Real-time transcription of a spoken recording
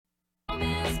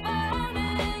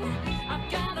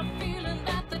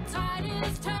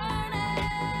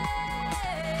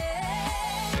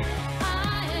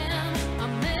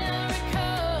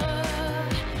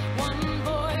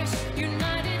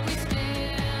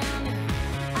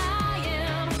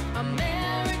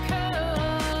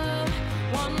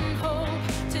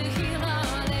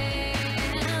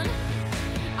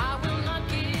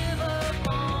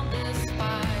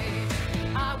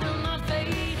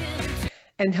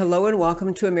And hello and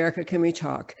welcome to America Can We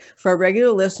Talk. For our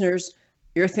regular listeners,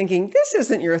 you're thinking, this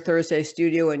isn't your Thursday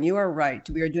studio, and you are right.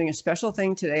 We are doing a special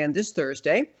thing today on this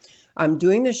Thursday. I'm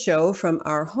doing the show from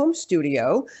our home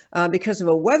studio because of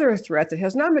a weather threat that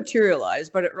has not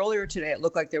materialized, but earlier today it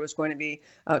looked like there was going to be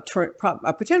a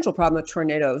potential problem with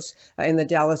tornadoes in the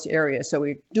Dallas area. So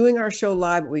we're doing our show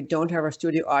live, but we don't have our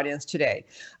studio audience today.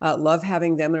 Love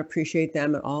having them and appreciate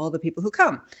them and all the people who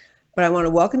come. But I want to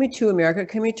welcome you to America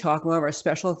Can We Talk, one of our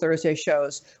special Thursday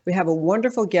shows. We have a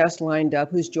wonderful guest lined up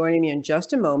who's joining me in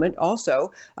just a moment,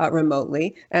 also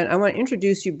remotely. And I want to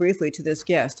introduce you briefly to this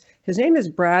guest. His name is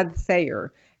Brad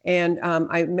Thayer. And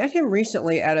I met him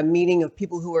recently at a meeting of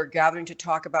people who are gathering to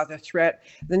talk about the threat,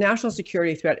 the national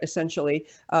security threat, essentially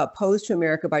posed to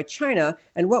America by China,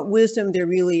 and what wisdom there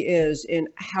really is in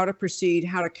how to proceed,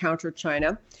 how to counter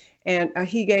China. And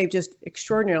he gave just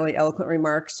extraordinarily eloquent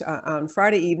remarks on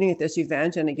Friday evening at this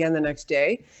event and again the next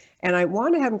day. And I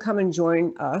want to have him come and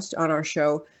join us on our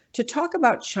show to talk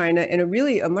about China in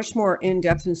a much more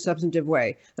in-depth and substantive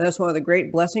way. And that's one of the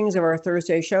great blessings of our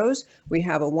Thursday shows. We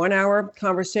have a 1-hour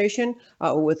conversation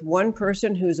with one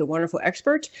person who's a wonderful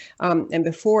expert. And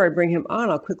before I bring him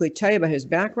on, I'll quickly tell you about his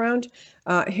background.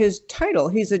 His title,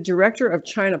 he's the Director of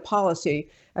China Policy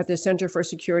at the Center for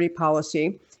Security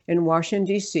Policy in Washington,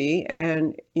 D.C.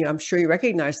 And I'm sure you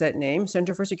recognize that name.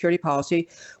 Center for Security Policy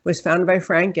was founded by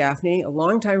Frank Gaffney, a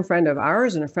longtime friend of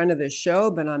ours and a friend of this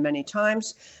show, been on many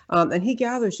times. And he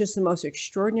gathers just the most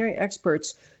extraordinary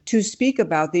experts to speak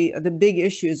about the big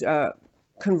issues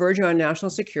converging on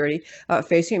national security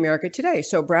facing America today.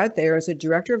 So Brad Thayer is the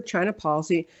Director of China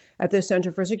Policy at the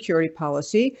Center for Security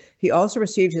Policy. He also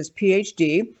received his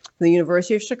PhD from the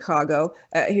University of Chicago.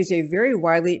 He's a very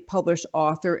widely published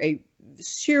author, a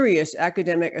serious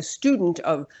academic, a student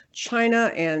of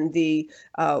China and the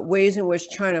ways in which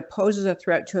China poses a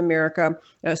threat to America,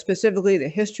 specifically the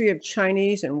history of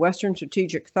Chinese and Western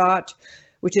strategic thought,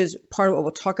 which is part of what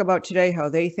we'll talk about today, how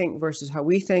they think versus how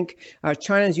we think,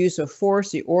 China's use of force,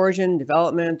 the origin,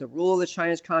 development, the rule of the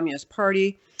Chinese Communist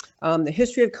Party, the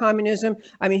history of communism.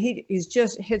 I mean, he's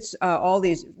just hits all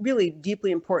these really deeply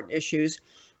important issues.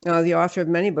 The author of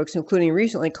many books, including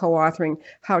recently co-authoring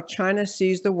How China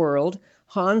Sees the World,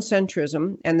 Han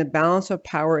Centrism, and the Balance of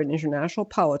Power in International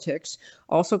Politics.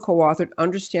 Also co-authored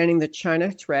Understanding the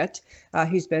China Threat.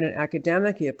 He's been an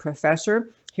academic, he's a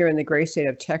professor here in the great state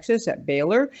of Texas at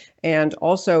Baylor, and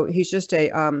also he's just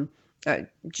a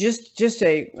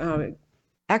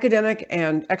academic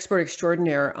and expert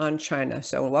extraordinaire on China.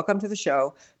 So welcome to the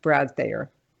show, Brad Thayer.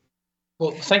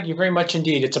 Well, thank you very much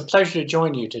indeed. It's a pleasure to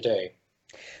join you today.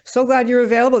 So glad you're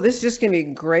available. This is just going to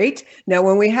be great. Now,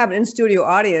 when we have an in-studio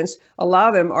audience, a lot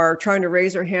of them are trying to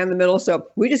raise their hand in the middle. So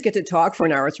we just get to talk for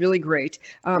an hour. It's really great.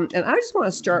 And I just want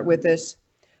to start with this.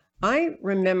 I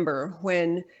remember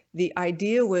when the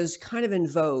idea was kind of in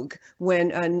vogue, when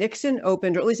Nixon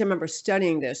opened, or at least I remember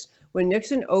studying this, when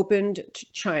Nixon opened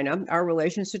China, our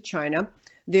relations to China,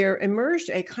 there emerged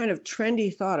a kind of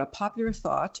trendy thought, a popular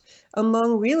thought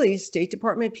among really State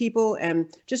Department people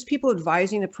and just people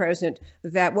advising the president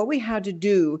that what we had to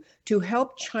do to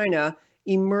help China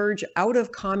emerge out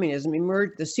of communism,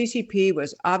 the CCP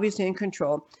was obviously in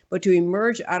control, but to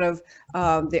emerge out of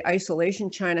the isolation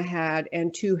China had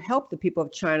and to help the people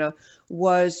of China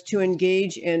was to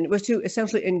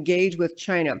essentially engage with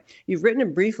China. You've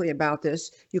written briefly about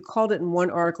this. You called it in one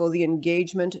article, the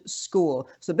engagement school.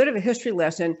 So a bit of a history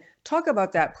lesson. Talk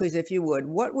about that, please, if you would.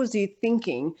 What was the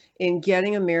thinking in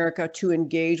getting America to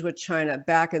engage with China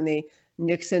back in the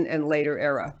Nixon and later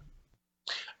era?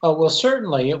 Well,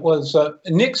 certainly it was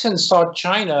Nixon saw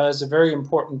China as a very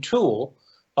important tool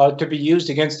to be used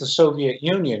against the Soviet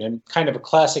Union and kind of a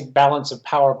classic balance of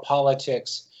power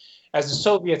politics. As the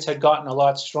Soviets had gotten a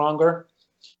lot stronger,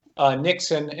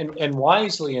 Nixon, and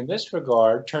wisely in this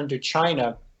regard, turned to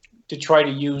China to try to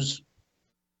use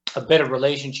a better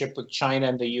relationship with China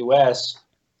and the US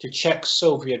to check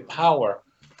Soviet power.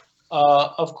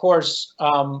 Of course,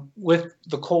 with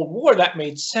the Cold War, that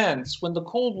made sense. When the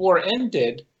Cold War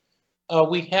ended,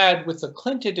 we had, with the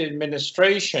Clinton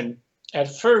administration,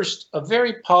 at first, a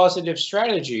very positive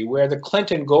strategy where the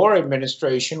Clinton-Gore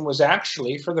administration was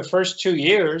actually, for the first 2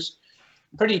 years,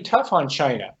 pretty tough on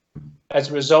China as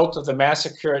a result of the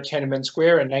massacre at Tiananmen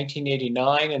Square in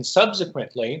 1989 and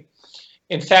subsequently.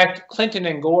 In fact, Clinton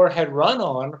and Gore had run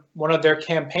on, one of their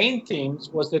campaign themes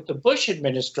was that the Bush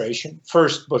administration,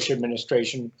 first Bush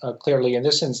administration, clearly in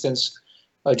this instance,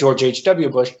 George H.W.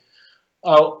 Bush,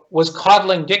 was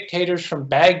coddling dictators from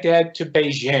Baghdad to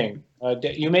Beijing.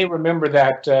 You may remember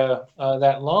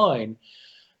that line.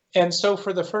 And so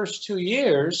for the first 2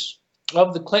 years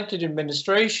of the Clinton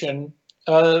administration,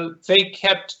 they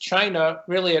kept China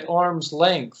really at arm's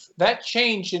length. That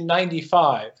changed in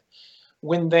 95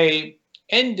 when they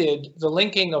ended the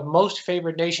linking of most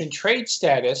favored nation trade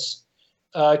status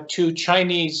to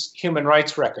Chinese human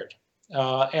rights record.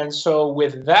 And so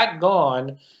with that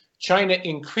gone, China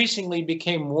increasingly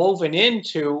became woven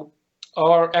into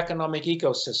our economic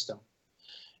ecosystem.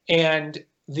 And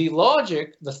the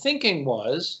logic, the thinking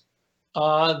was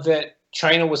that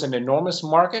China was an enormous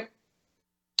market,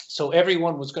 so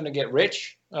everyone was going to get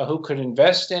rich who could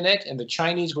invest in it, and the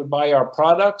Chinese would buy our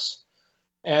products.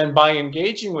 And by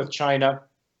engaging with China,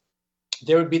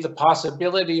 there would be the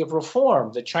possibility of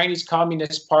reform. The Chinese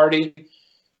Communist Party,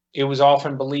 it was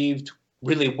often believed,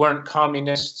 really weren't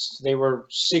communists. They were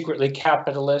secretly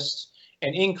capitalists,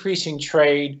 and increasing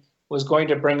trade was going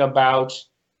to bring about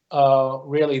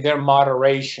really their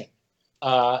moderation.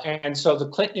 And so the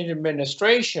Clinton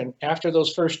administration, after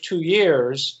those first 2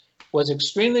 years, was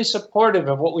extremely supportive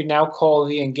of what we now call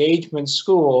the engagement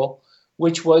school,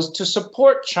 which was to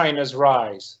support China's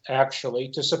rise, actually,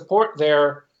 to support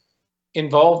their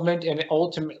involvement and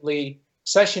ultimately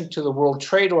accession to the World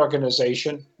Trade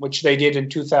Organization, which they did in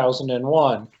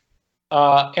 2001.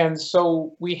 And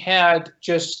so we had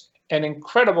just an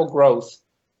incredible growth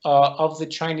of the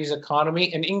Chinese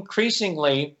economy, and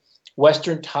increasingly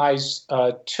Western ties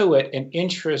to it and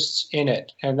interests in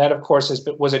it. And that, of course,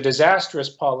 was a disastrous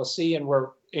policy, and we're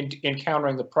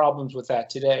encountering the problems with that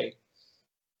today.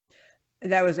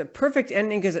 That was a perfect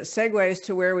ending because it segues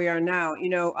to where we are now. You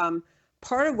know,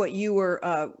 part of what you were,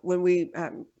 when we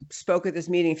spoke at this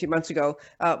meeting a few months ago,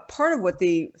 part of what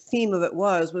the theme of it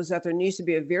was that there needs to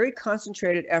be a very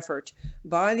concentrated effort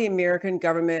by the American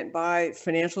government, by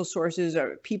financial sources,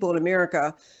 or people in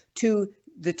America,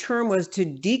 the term was to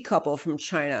decouple from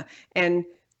China. And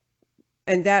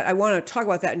that, I want to talk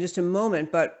about that in just a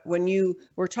moment, but when you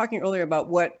were talking earlier about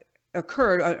what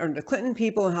occurred under the Clinton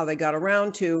people and how they got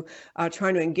around to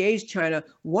trying to engage China,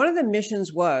 one of the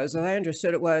missions was, as I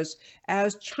understood it, was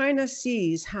as China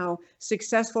sees how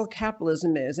successful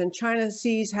capitalism is, and China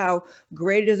sees how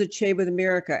great it is to trade with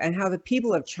America, and how the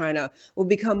people of China will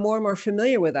become more and more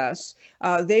familiar with us,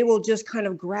 they will just kind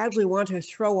of gradually want to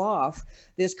throw off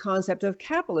this concept of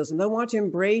capitalism. They want to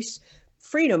embrace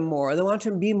freedom more. They want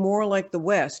to be more like the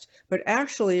West. But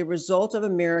actually, a result of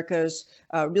America's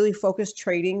really focused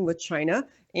trading with China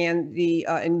and the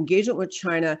engagement with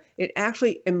China, it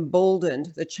actually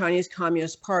emboldened the Chinese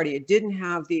Communist Party. It didn't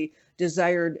have the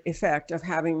desired effect of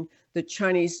having the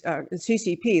Chinese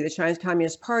CCP, the Chinese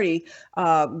Communist Party,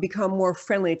 become more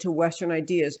friendly to Western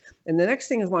ideas. And the next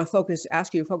thing I want to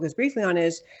ask you to focus briefly on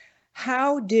is,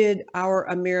 how did our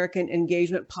American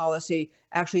engagement policy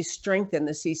actually strengthen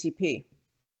the CCP?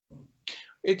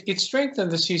 It strengthened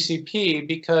the CCP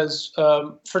because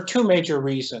for two major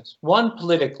reasons. One,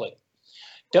 politically.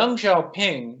 Deng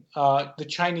Xiaoping, the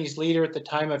Chinese leader at the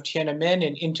time of Tiananmen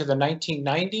and into the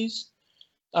 1990s,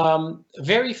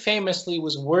 very famously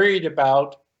was worried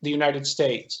about the United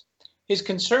States. His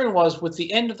concern was, with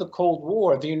the end of the Cold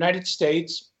War, the United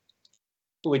States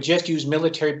would just use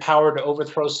military power to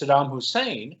overthrow Saddam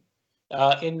Hussein,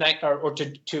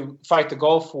 to fight the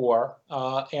Gulf War,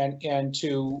 and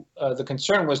the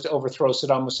concern was to overthrow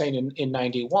Saddam Hussein in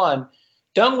 91.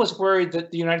 Deng was worried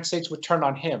that the United States would turn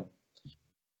on him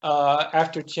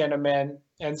after Tiananmen,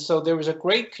 and so there was a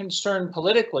great concern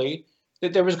politically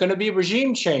that there was going to be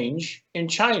regime change in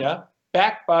China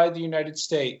backed by the United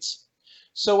States.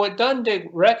 So what Deng did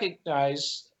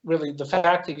recognize, really, the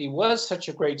fact that he was such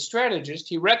a great strategist,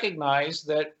 he recognized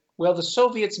that, well, the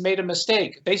Soviets made a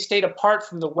mistake. They stayed apart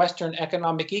from the Western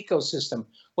economic ecosystem.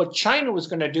 What China was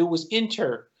going to do was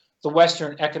enter the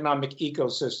Western economic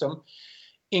ecosystem,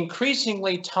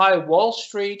 increasingly tie Wall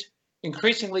Street,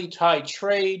 increasingly tie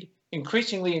trade,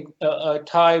 increasingly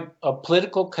tie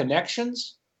political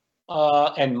connections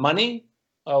and money,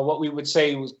 what we would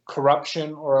say was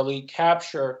corruption or elite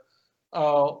capture,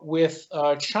 with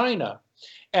China.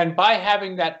 And by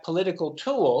having that political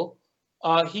tool,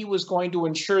 he was going to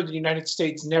ensure the United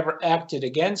States never acted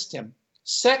against him.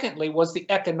 Secondly, was the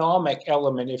economic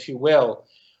element, if you will.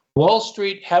 Wall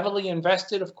Street heavily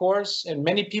invested, of course, and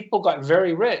many people got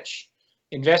very rich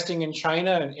investing in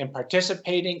China and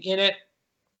participating in it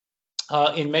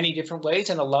in many different ways,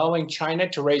 and allowing China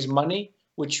to raise money,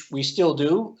 which we still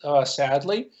do,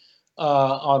 sadly,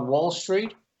 on Wall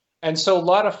Street. And so a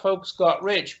lot of folks got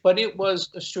rich, but it was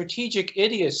a strategic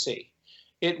idiocy.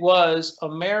 It was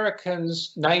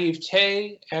Americans'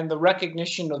 naivete and the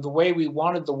recognition of the way we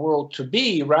wanted the world to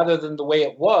be rather than the way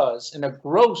it was, and a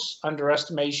gross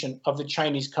underestimation of the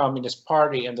Chinese Communist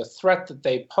Party and the threat that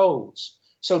they pose.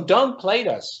 So Deng played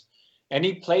us, and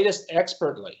he played us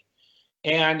expertly.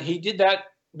 And he did that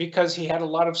because he had a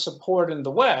lot of support in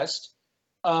the West.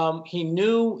 He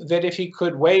knew that if he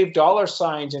could wave dollar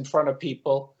signs in front of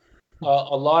people,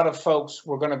 a lot of folks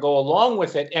were going to go along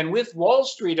with it. And with Wall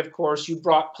Street, of course, you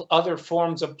brought other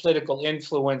forms of political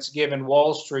influence, given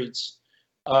Wall Street's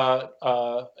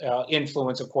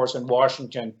influence, of course, in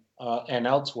Washington and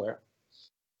elsewhere.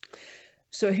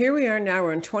 So here we are now,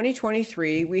 we're in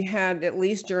 2023. We had, at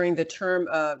least during the term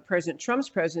of President Trump's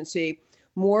presidency,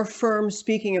 more firms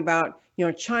speaking about,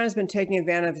 China's been taking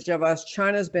advantage of us.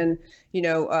 China's been,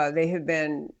 they have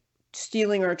been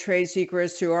stealing our trade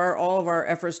secrets through all of our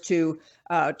efforts to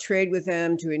trade with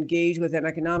them, to engage with them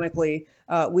economically.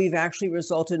 We've actually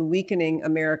resulted in weakening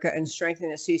America and strengthening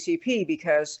the CCP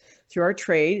because through our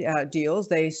trade deals,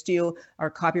 they steal our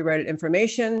copyrighted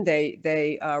information.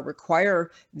 They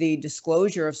require the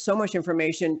disclosure of so much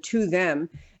information to them.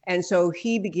 And so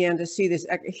he began to see this,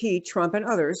 Trump and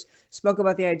others, spoke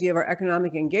about the idea of our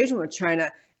economic engagement with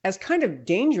China as kind of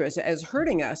dangerous, as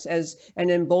hurting us,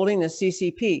 and emboldening the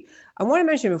CCP. I want to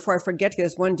mention before I forget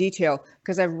this one detail,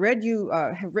 because I've read you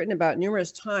have written about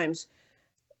numerous times.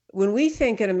 When we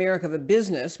think in America of a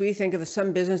business, we think of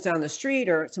some business down the street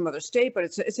or some other state, but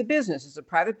it's a business. It's a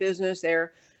private business.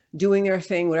 They're doing their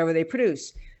thing, whatever they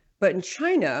produce. But in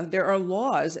China, there are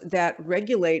laws that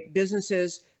regulate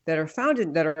businesses that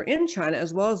are in China,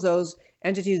 as well as those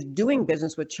entities doing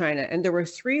business with China. And there were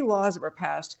 3 laws that were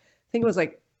passed. I think it was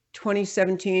like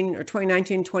 2017 or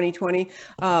 2019, 2020,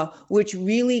 which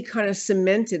really kind of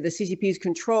cemented the CCP's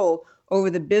control over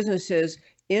the businesses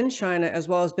in China, as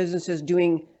well as businesses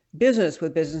doing business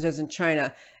with businesses in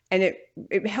China. And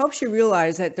it helps you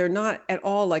realize that they're not at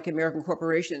all like American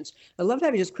corporations. I'd love to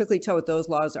have you just quickly tell what those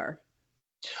laws are.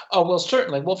 Oh, well,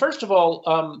 certainly. Well, first of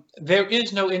all, there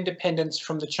is no independence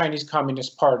from the Chinese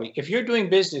Communist Party. If you're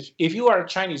doing business, if you are a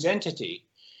Chinese entity,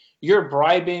 you're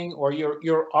bribing or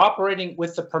you're operating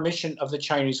with the permission of the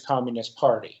Chinese Communist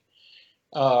Party.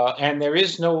 And there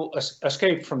is no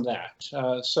escape from that.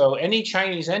 So any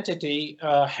Chinese entity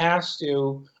has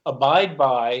to abide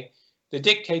by the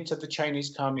dictates of the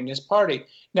Chinese Communist Party.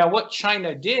 Now, what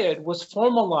China did was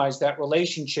formalize that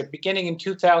relationship beginning in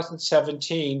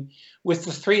 2017 with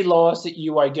the 3 laws that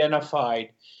you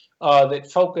identified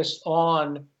that focused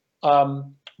on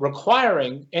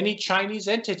requiring any Chinese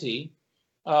entity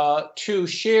to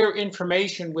share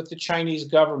information with the Chinese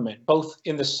government, both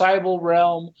in the cyber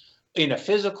realm, in a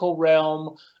physical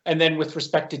realm, and then with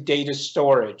respect to data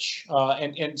storage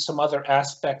and some other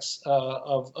aspects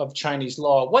of Chinese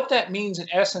law. What that means in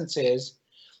essence is,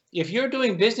 if you're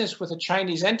doing business with a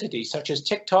Chinese entity such as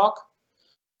TikTok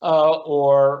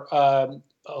or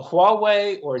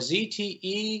Huawei or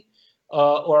ZTE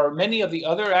or many of the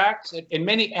other apps, and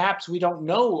many apps we don't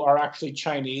know are actually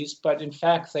Chinese, but in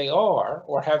fact they are,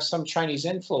 or have some Chinese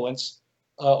influence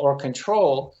or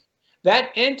control, that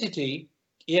entity,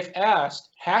 if asked,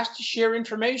 has to share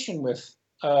information with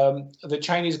the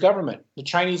Chinese government, the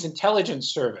Chinese intelligence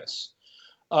service.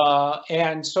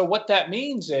 And so what that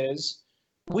means is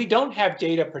we don't have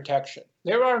data protection.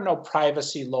 There are no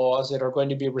privacy laws that are going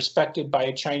to be respected by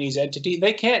a Chinese entity.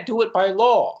 They can't do it by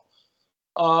law.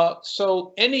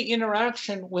 So any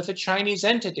interaction with a Chinese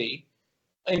entity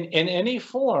in any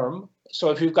form,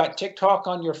 so if you've got TikTok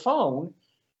on your phone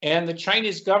and the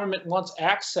Chinese government wants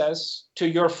access to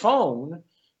your phone,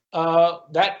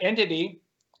 that entity,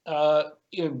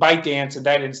 ByteDance in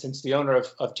that instance, the owner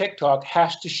of TikTok,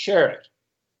 has to share it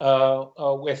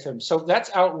with him. So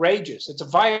that's outrageous. It's a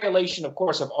violation, of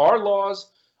course, of our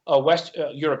laws,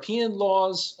 European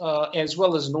laws, as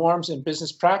well as norms and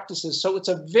business practices. So it's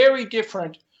a very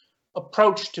different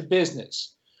approach to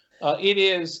business. It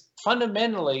is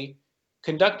fundamentally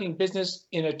conducting business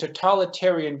in a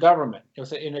totalitarian government,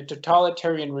 in a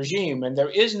totalitarian regime, and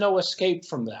there is no escape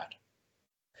from that.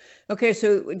 Okay,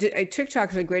 so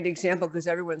TikTok is a great example because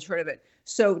everyone's heard of it.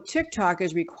 So TikTok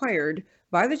is required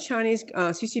by the Chinese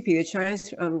CCP, the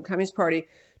Chinese Communist Party,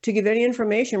 to give any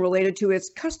information related to its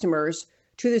customers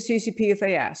to the CCP if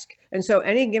they ask. And so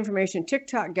any information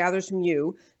TikTok gathers from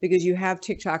you, because you have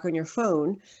TikTok on your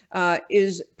phone,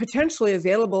 is potentially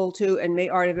available to and may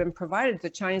already have been provided to the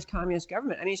Chinese Communist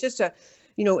government. I mean, it's just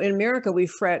in America, we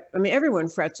fret. I mean, everyone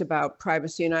frets about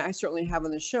privacy, and I certainly have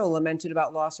on the show lamented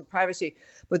about loss of privacy.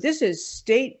 But this is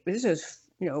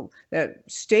that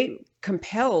state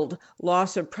compelled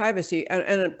loss of privacy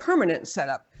and a permanent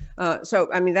setup.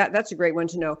 So, I mean, that's a great one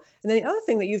to know. And then the other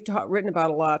thing that you've written about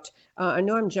a lot, I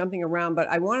know I'm jumping around, but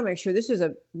I want to make sure this is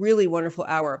a really wonderful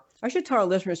hour. I should tell our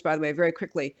listeners, by the way, very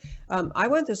quickly. I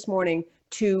went this morning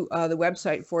to the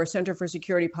website for Center for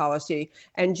Security Policy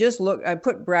and just look. I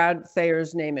put Brad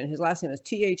Thayer's name in. His last name is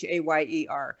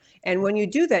Thayer. And when you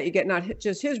do that, you get not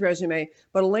just his resume,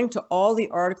 but a link to all the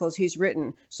articles he's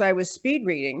written. So I was speed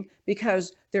reading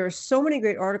because there are so many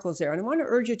great articles there. And I want to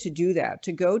urge you to do that,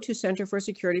 to go to Center for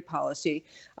Security Policy,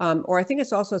 or I think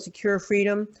it's also Secure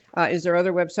Freedom is their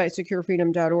other website,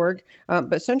 securefreedom.org.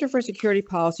 But Center for Security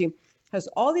Policy has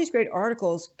all these great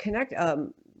articles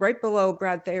right below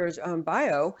Brad Thayer's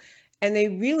bio. And they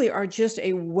really are just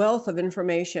a wealth of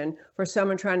information for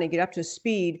someone trying to get up to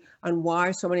speed on why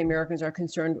so many Americans are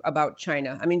concerned about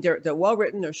China. I mean, they're well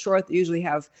written, they're short, they usually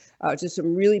have just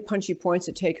some really punchy points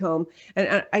to take home.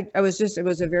 And it was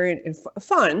a very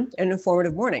fun and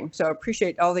informative morning. So I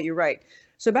appreciate all that you write.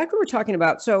 So back to what we're talking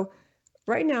about. So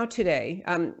right now today,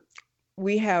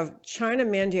 we have China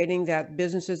mandating that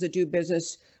businesses that do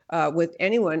business with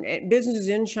anyone, businesses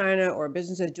in China or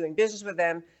businesses doing business with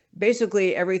them,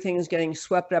 basically everything is getting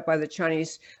swept up by the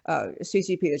Chinese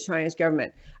CCP, the Chinese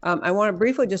government. I want to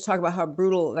briefly just talk about how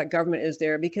brutal that government is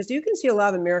there, because you can see a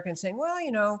lot of Americans saying, well,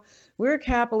 you know, we're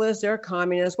capitalists, they're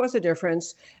communists, what's the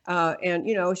difference? And,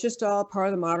 you know, it's just all part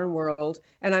of the modern world.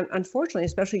 And unfortunately,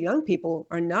 especially young people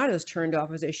are not as turned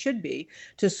off as they should be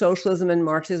to socialism and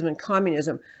Marxism and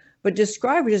communism. But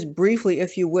describe just briefly,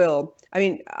 if you will. I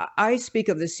mean, I speak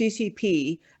of the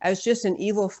CCP as just an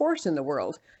evil force in the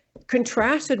world,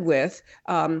 contrasted with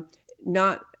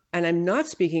not, and I'm not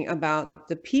speaking about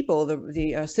the people,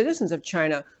 the citizens of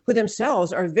China, who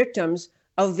themselves are victims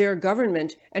of their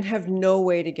government and have no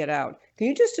way to get out. Can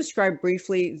you just describe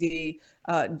briefly the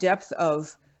depth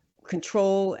of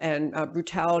control and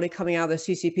brutality coming out of the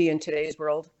CCP in today's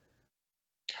world?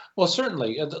 Well,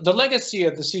 certainly. The legacy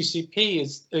of the CCP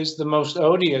is the most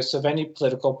odious of any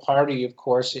political party, of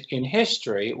course, in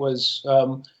history. It was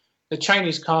the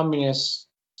Chinese communists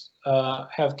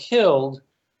have killed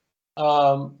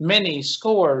many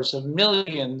scores of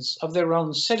millions of their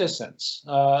own citizens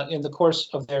in the course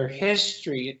of their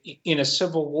history, in a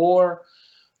civil war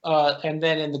and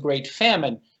then in the Great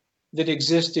Famine that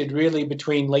existed really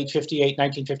between late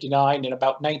 1959 and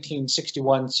about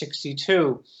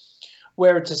 1961-62.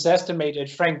 Where it's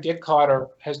estimated, Frank Dickhotter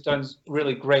has done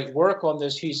really great work on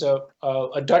this. He's a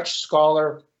Dutch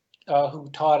scholar who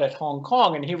taught at Hong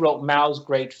Kong, and he wrote Mao's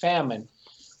Great Famine,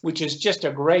 which is just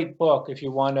a great book if you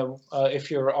want to,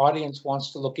 if your audience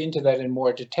wants to look into that in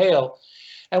more detail.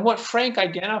 And what Frank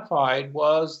identified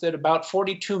was that about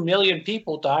 42 million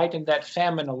people died in that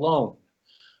famine alone.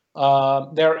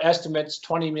 There are estimates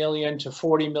 20 million to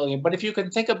 40 million. But if you can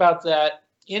think about that,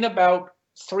 in about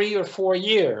 3 or 4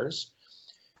 years,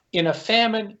 in a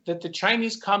famine that the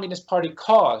Chinese Communist Party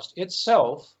caused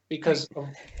itself because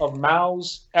of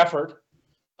Mao's effort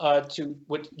to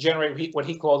generate what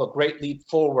he called a Great Leap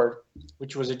Forward,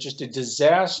 which was just a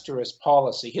disastrous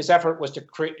policy. His effort was to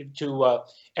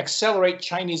accelerate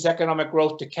Chinese economic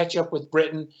growth to catch up with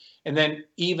Britain and then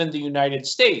even the United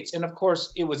States. And of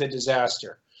course, it was a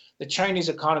disaster. The Chinese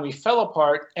economy fell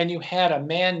apart and you had a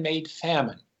man-made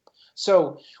famine.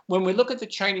 So when we look at the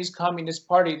Chinese Communist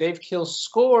Party, they've killed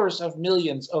scores of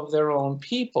millions of their own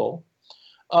people,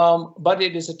 but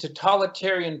it is a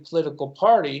totalitarian political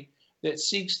party that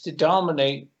seeks to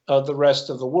dominate the rest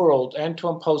of the world and to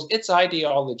impose its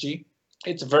ideology,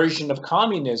 its version of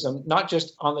communism, not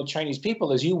just on the Chinese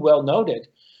people, as you well noted,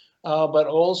 but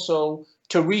also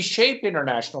to reshape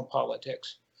international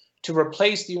politics, to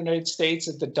replace the United States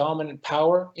as the dominant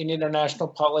power in international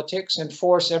politics and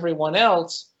force everyone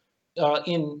else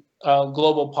in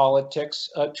global politics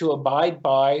to abide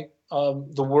by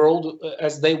the world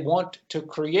as they want to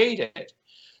create it.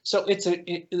 So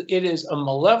it is a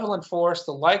malevolent force,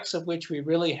 the likes of which we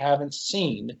really haven't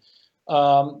seen.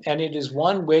 And it is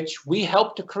one which we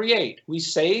helped to create. We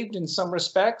saved in some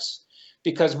respects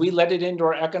because we let it into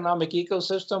our economic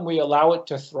ecosystem. We allow it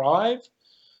to thrive.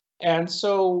 And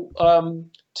so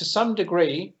to some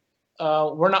degree,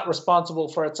 we're not responsible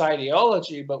for its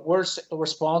ideology, but we're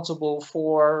responsible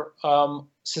for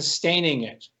sustaining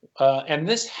it. And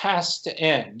this has to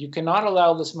end. You cannot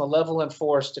allow this malevolent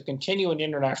force to continue in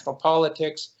international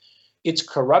politics. It's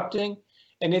corrupting,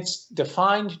 and it's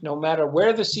defined, no matter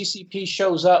where the CCP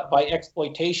shows up, by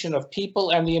exploitation of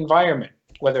people and the environment,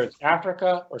 whether it's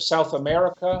Africa or South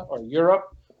America or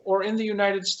Europe or in the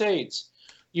United States.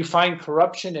 You find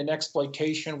corruption and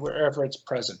exploitation wherever it's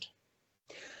present.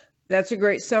 That's a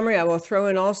great summary. I will throw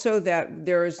in also that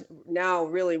there is now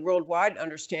really worldwide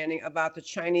understanding about the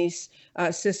Chinese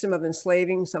system of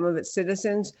enslaving some of its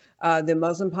citizens, the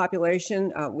Muslim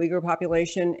population, Uyghur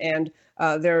population, and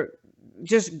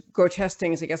just grotesque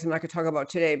things, I guess I'm not going to talk about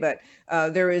today, but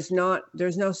there's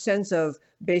no sense of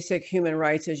basic human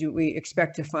rights as we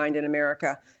expect to find in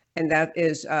America. And that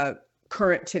is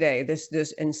current today,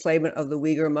 this enslavement of the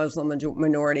Uyghur Muslim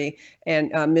minority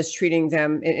and mistreating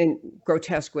them in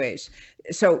grotesque ways.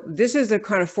 So this is the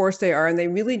kind of force they are, and they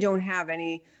really don't have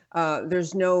any,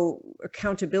 there's no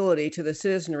accountability to the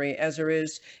citizenry as there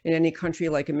is in any country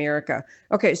like America.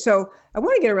 Okay, so I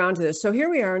want to get around to this. So here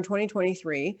we are in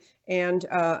 2023, and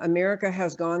America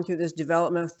has gone through this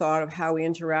development of thought of how we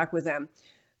interact with them.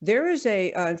 There is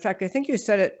in fact, I think you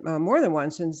said it more than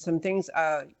once in some things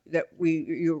that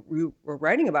you were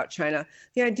writing about China,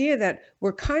 the idea that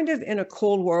we're kind of in a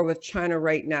Cold War with China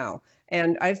right now.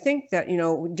 And I think that,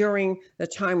 during the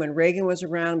time when Reagan was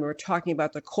around, we were talking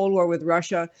about the Cold War with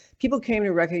Russia. People came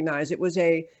to recognize it was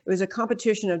a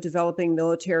competition of developing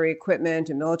military equipment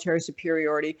and military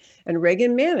superiority. And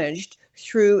Reagan managed,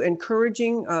 through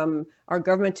encouraging our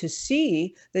government to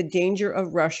see the danger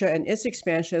of Russia and its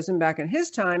expansionism back in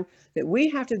his time, that we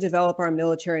have to develop our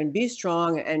military and be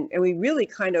strong. And we really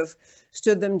kind of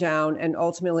stood them down. And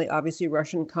ultimately, obviously,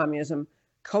 Russian communism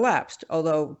collapsed,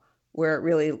 although where it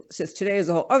really sits today is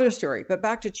a whole other story. But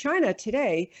back to China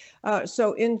today.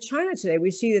 So in China today,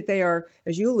 we see that they are,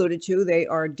 as you alluded to, they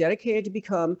are dedicated to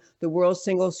become the world's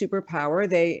single superpower.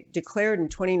 They declared in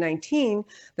 2019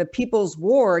 the People's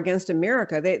War against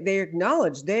America. They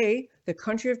acknowledge the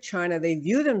country of China, they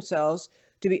view themselves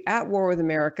to be at war with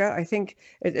America. I think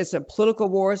it's a political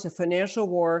war, it's a financial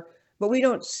war, but we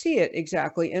don't see it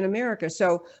exactly in America.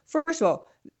 So first of all,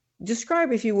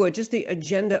 describe, if you would, just the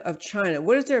agenda of China.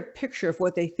 What is their picture of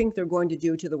what they think they're going to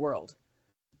do to the world?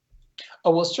 Oh,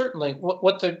 well, certainly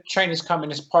what the Chinese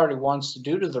Communist Party wants to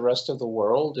do to the rest of the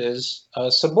world is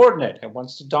subordinate. It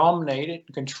wants to dominate it,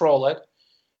 control it,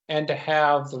 and to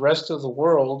have the rest of the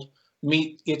world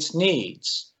meet its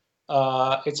needs,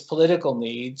 its political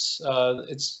needs,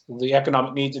 its the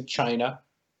economic needs of China,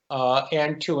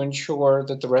 and to ensure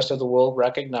that the rest of the world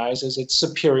recognizes its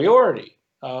superiority.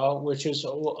 Which is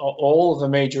all of the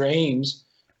major aims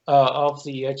of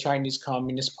the Chinese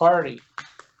Communist Party.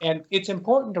 And it's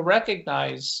important to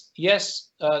recognize, yes,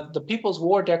 the People's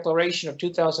War Declaration of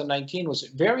 2019 was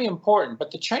very important, but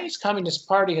the Chinese Communist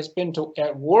Party has been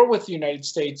at war with the United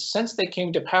States since they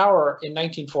came to power in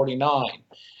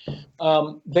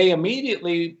 1949. They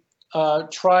immediately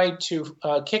tried to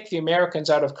kick the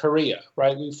Americans out of Korea,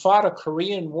 right? We fought a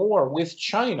Korean War with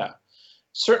China,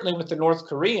 certainly with the North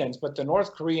Koreans, but the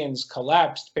North Koreans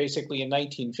collapsed basically in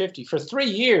 1950. For 3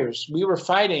 years, we were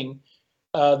fighting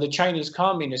the Chinese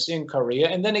communists in Korea,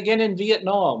 and then again in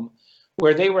Vietnam,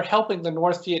 where they were helping the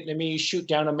North Vietnamese shoot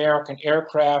down American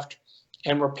aircraft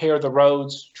and repair the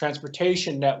roads,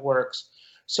 transportation networks.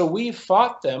 So we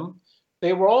fought them.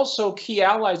 They were also key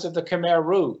allies of the Khmer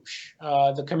Rouge.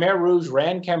 The Khmer Rouge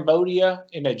ran Cambodia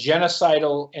in a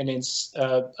genocidal and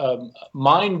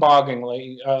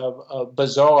mind-bogglingly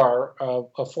bizarre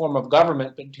form of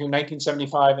government between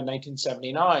 1975 and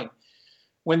 1979,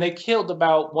 when they killed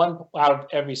about 1 out of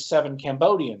every 7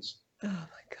 Cambodians. Oh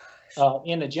my gosh.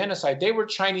 In a genocide. They were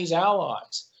Chinese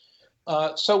allies.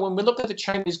 So when we look at the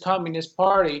Chinese Communist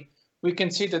Party, we can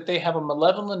see that they have a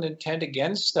malevolent intent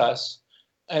against us,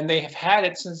 and they have had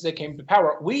it since they came to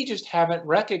power. We just haven't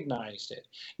recognized it.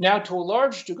 Now, to a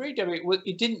large degree,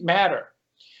 it didn't matter,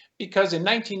 because in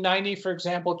 1990, for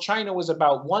example, China was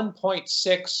about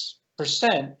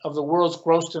 1.6% of the world's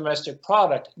gross domestic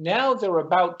product. Now they're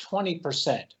about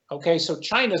 20%. Okay, so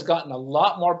China's gotten a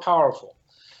lot more powerful,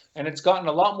 and it's gotten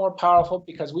a lot more powerful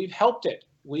because we've helped it.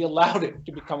 We allowed it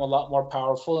to become a lot more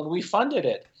powerful, and we funded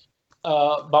it.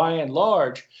 By and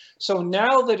large. So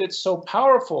now that it's so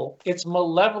powerful, its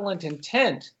malevolent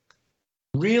intent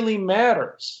really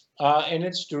matters. And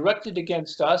it's directed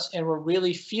against us, and we're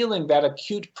really feeling that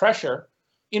acute pressure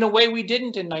in a way we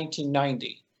didn't in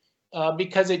 1990,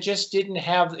 because it just didn't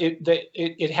have,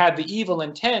 it had the evil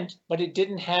intent, but it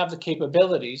didn't have the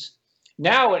capabilities.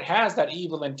 Now it has that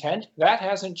evil intent. That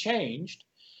hasn't changed.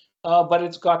 But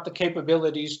it's got the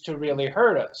capabilities to really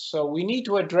hurt us. So we need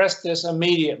to address this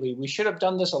immediately. We should have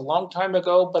done this a long time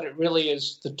ago, but it really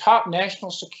is the top national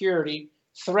security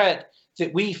threat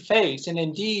that we face. And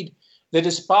indeed, the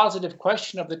dispositive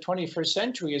question of the 21st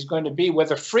century is going to be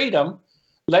whether freedom,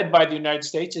 led by the United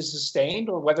States, is sustained,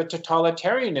 or whether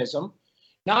totalitarianism,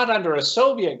 not under a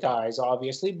Soviet guise,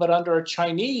 obviously, but under a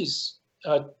Chinese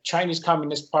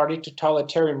Communist Party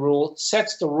totalitarian rule,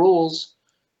 sets the rules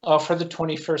for the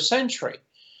 21st century.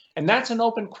 And that's an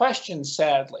open question,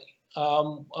 sadly,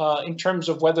 in terms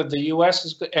of whether the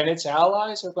U.S. and its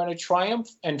allies are going to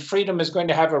triumph and freedom is going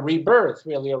to have a rebirth,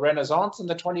 really a renaissance in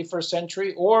the 21st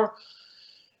century, or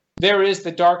there is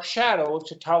the dark shadow of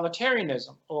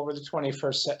totalitarianism over the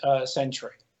 21st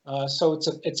century. So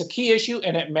it's a key issue,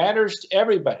 and it matters to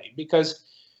everybody, because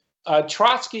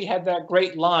Trotsky had that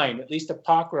great line, at least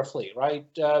apocryphally, right?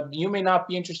 You may not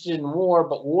be interested in war,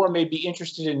 but war may be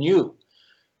interested in you.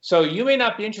 So you may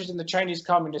not be interested in the Chinese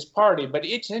Communist Party, but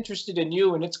it's interested in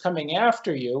you, and it's coming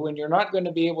after you, and you're not going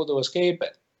to be able to escape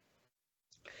it.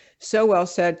 So well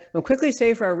said. I'll quickly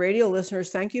say for our radio listeners,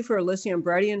 thank you for listening on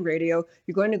Bradian Radio.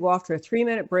 You're going to go off to a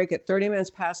 3-minute break at 30 minutes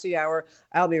past the hour.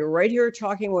 I'll be right here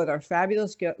talking with our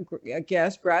fabulous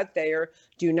guest, Brad Thayer.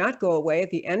 Do not go away. At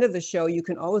the end of the show, you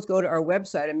can always go to our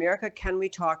website,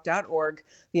 americacanwetalk.org.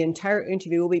 The entire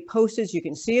interview will be posted, so you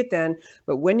can see it then.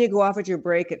 But when you go off at your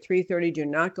break at 3:30, do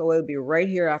not go away. It'll be right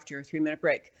here after your 3-minute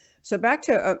break. So back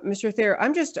to Mr. Thayer.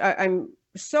 I'm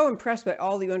so impressed by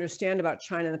all you understand about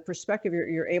China and the perspective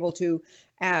you're able to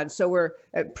add. So we're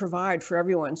provide for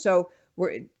everyone. So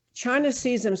China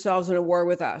sees themselves in a war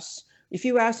with us. If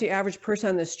you ask the average person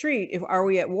on the street, are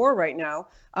we at war right now?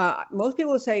 Most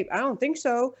people would say, I don't think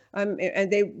so. And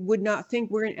they would not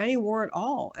think we're in any war at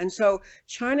all. And so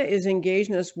China is engaged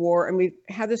in this war. And we've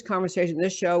had this conversation in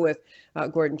this show with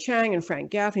Gordon Chang and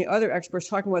Frank Gaffney, other experts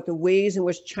talking about the ways in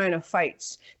which China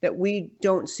fights that we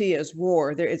don't see as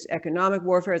war. It's economic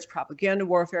warfare, it's propaganda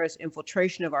warfare, it's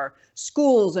infiltration of our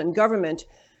schools and government.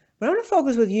 But I want to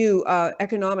focus with you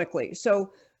economically.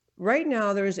 So right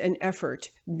now, there's an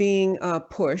effort being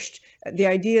pushed, the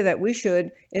idea that we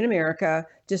should, in America,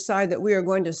 decide that we are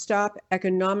going to stop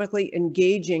economically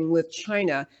engaging with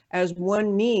China as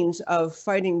one means of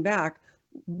fighting back,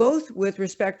 both with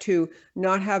respect to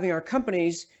not having our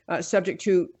companies subject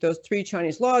to those 3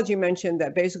 Chinese laws you mentioned,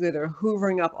 that basically they're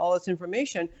hoovering up all this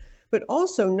information, but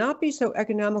also not be so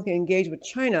economically engaged with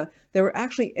China that we're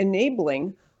actually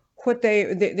enabling what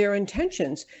their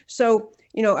intentions. So,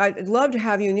 I'd love to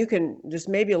have you, and you can just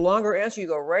maybe a longer answer, you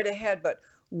go right ahead, but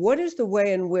what is the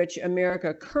way in which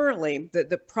America currently,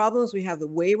 the problems we have, the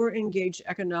way we're engaged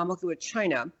economically with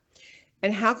China,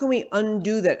 and how can we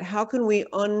undo that? How can we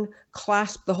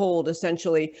unclasp the hold,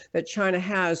 essentially, that China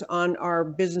has on our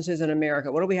businesses in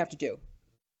America? What do we have to do?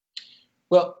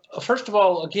 Well, first of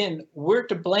all, again, we're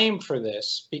to blame for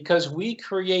this because we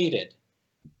created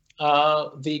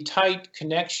the tight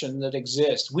connection that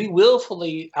exists. We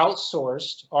willfully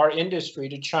outsourced our industry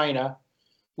to China.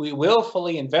 We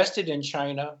willfully invested in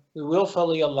China. We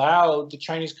willfully allowed the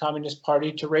Chinese Communist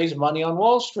Party to raise money on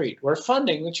Wall Street. We're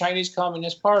funding the Chinese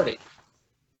Communist Party.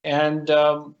 And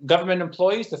government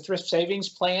employees, the Thrift Savings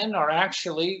Plan, are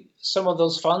actually, some of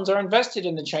those funds are invested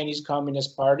in the Chinese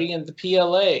Communist Party and the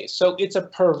PLA. So it's a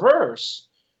perverse,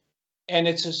 and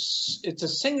it's a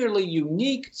singularly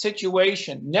unique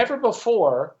situation. Never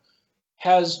before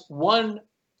has one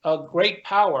great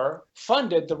power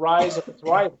funded the rise of its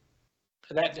rival.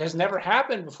 That has never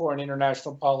happened before in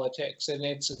international politics. And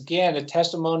it's, again, a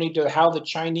testimony to how the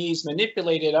Chinese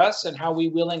manipulated us and how we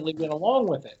willingly went along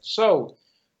with it. So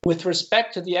with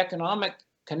respect to the economic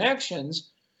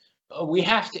connections, we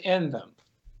have to end them.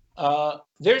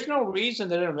 There's no reason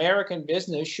that an American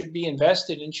business should be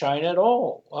invested in China at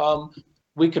all.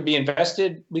 We could be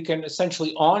invested, we can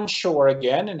essentially onshore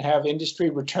again and have industry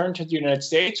return to the United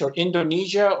States or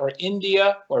Indonesia or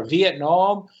India or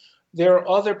Vietnam. There are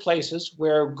other places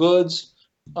where goods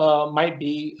might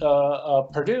be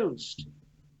produced.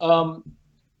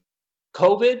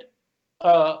 COVID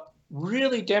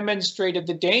really demonstrated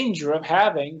the danger of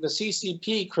having the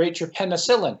CCP create your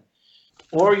penicillin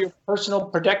or your personal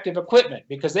protective equipment,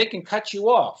 because they can cut you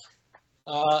off.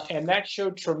 And that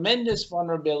showed tremendous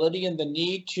vulnerability in the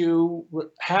need to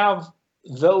have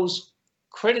those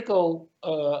critical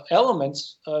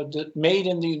elements made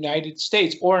in the United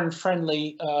States or in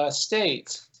friendly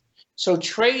states. So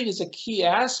trade is a key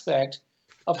aspect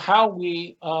of how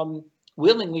we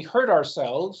willingly hurt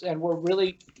ourselves, and we're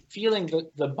really feeling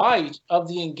the bite of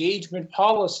the engagement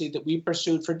policy that we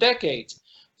pursued for decades.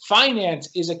 Finance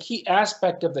is a key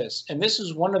aspect of this, and this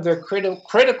is one of their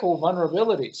critical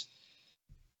vulnerabilities.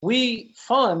 We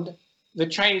fund the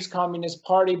Chinese Communist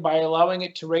Party by allowing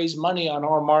it to raise money on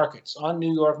our markets, on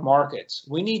New York markets.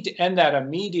 We need to end that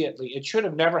immediately. It should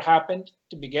have never happened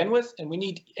to begin with, and we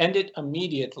need to end it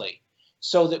immediately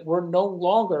so that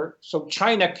so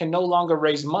China can no longer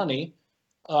raise money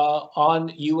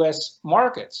on U.S.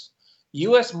 markets.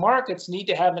 U.S. markets need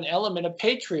to have an element of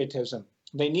patriotism.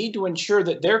 They need to ensure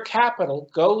that their capital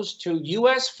goes to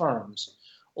U.S. firms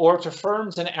or to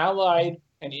firms and allied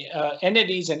and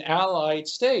entities in allied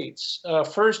states,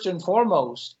 first and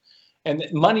foremost. And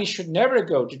that money should never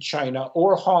go to China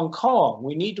or Hong Kong.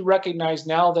 We need to recognize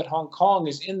now that Hong Kong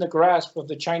is in the grasp of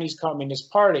the Chinese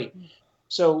Communist Party.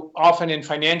 So often in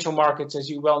financial markets, as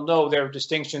you well know, there are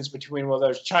distinctions between, well,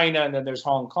 there's China and then there's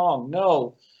Hong Kong.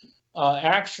 No,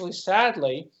 actually,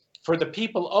 sadly, for the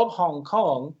people of Hong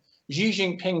Kong, Xi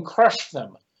Jinping crushed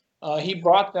them. He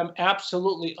brought them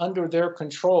absolutely under their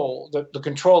control, the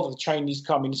control of the Chinese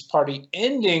Communist Party,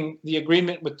 ending the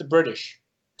agreement with the British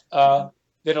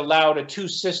that allowed a two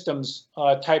systems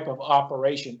type of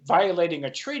operation, violating a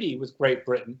treaty with Great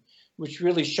Britain, which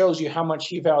really shows you how much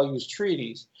he values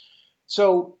treaties.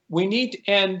 So we need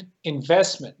to end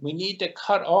investment. We need to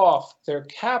cut off their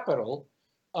capital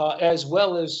as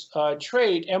well as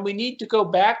trade. And we need to go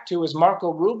back to, as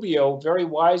Marco Rubio very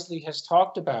wisely has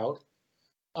talked about,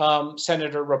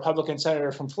 Republican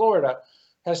senator from Florida,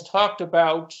 has talked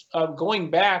about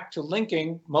going back to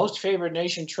linking most favored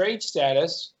nation trade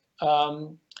status,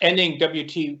 ending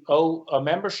WTO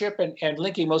membership, and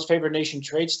linking most favored nation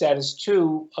trade status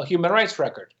to a human rights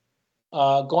record,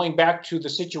 going back to the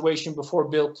situation before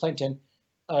Bill Clinton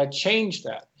changed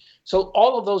that. So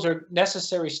all of those are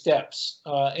necessary steps,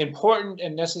 important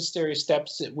and necessary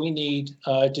steps that we need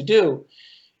to do.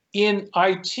 In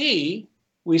IT,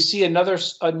 we see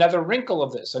another wrinkle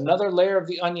of this, another layer of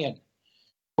the onion,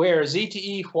 where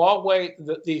ZTE, Huawei,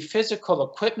 the physical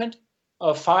equipment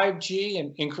of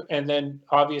 5G, and then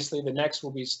obviously the next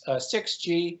will be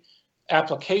 6G,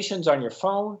 applications on your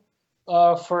phone,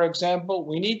 for example,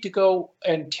 we need to go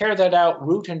and tear that out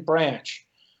root and branch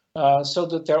so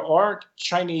that there aren't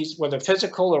Chinese, whether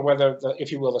physical or whether,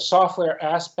 if you will, the software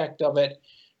aspect of it,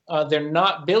 they're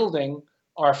not building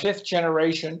our fifth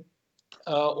generation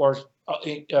or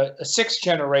a sixth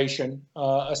generation,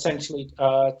 essentially,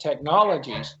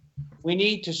 technologies. We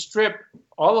need to strip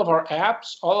all of our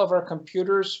apps, all of our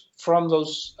computers from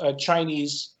those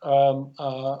Chinese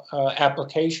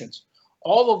applications.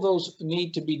 All of those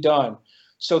need to be done.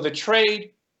 So the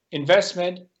trade,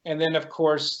 investment, and then, of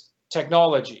course,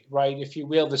 technology, right? If you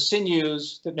will, the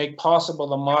sinews that make possible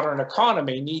the modern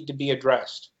economy need to be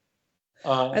addressed.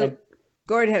 Go ahead.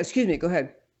 Excuse me. Go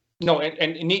ahead. No,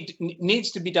 and it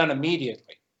needs to be done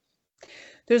immediately.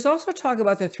 There's also talk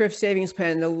about the thrift savings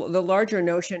plan, the larger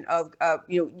notion of,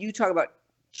 you talk about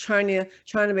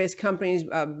China-based companies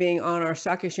being on our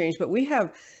stock exchange, but we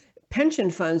have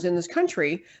pension funds in this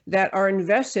country that are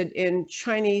invested in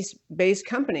Chinese-based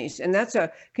companies. And can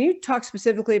you talk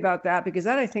specifically about that? Because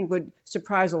that, I think, would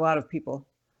surprise a lot of people.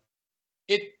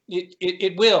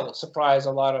 It will surprise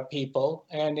a lot of people,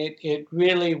 and it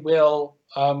really will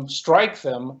strike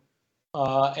them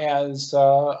as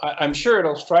I'm sure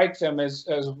it'll strike them as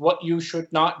what you should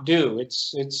not do.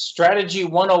 It's strategy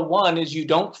 101 is you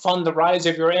don't fund the rise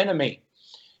of your enemy.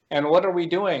 And what are we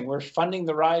doing? We're funding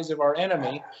the rise of our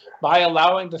enemy by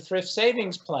allowing the thrift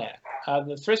savings plan.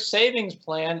 The thrift savings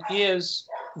plan is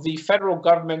the federal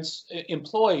government's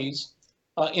employees'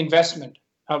 investment.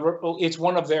 It's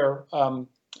one of their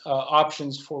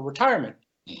options for retirement.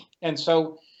 And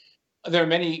so there are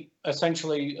many,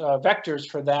 essentially, vectors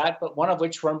for that, but one of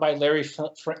which, run by Larry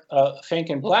Fink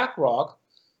and BlackRock,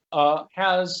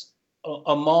 has,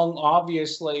 among,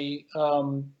 obviously,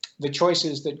 the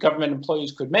choices that government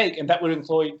employees could make, and that would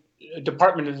include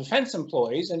Department of Defense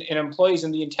employees and employees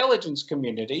in the intelligence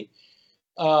community,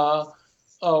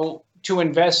 to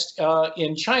invest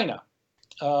in China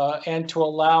and to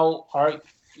allow our,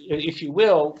 if you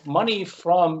will, money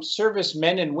from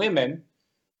servicemen and women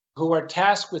who are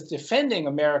tasked with defending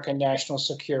American national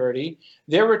security.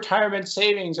 Their retirement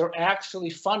savings are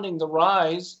actually funding the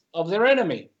rise of their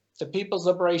enemy, the People's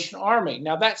Liberation Army.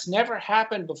 Now, that's never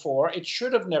happened before. It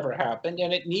should have never happened,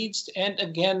 and it needs to end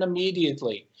again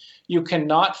immediately. You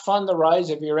cannot fund the rise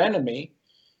of your enemy.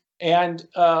 And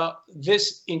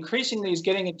this increasingly is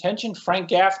getting attention. Frank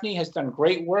Gaffney has done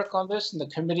great work on this in the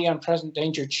Committee on Present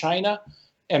Danger China,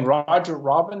 and Roger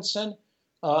Robinson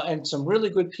and some really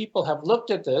good people have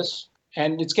looked at this,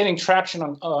 and it's getting traction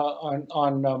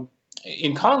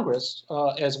in Congress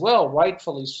as well,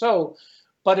 rightfully so.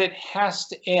 But it has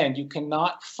to end. You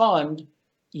cannot fund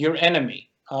your enemy,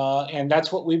 and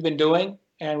that's what we've been doing,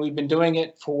 and we've been doing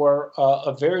it for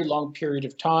a very long period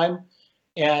of time,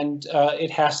 and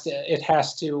it has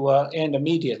to end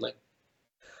immediately.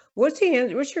 What's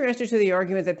your answer to the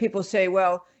argument that people say,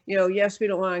 well, yes, we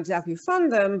don't want to exactly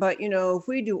fund them, but if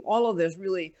we do all of this,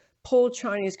 really pull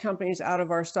Chinese companies out of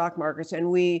our stock markets, and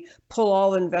we pull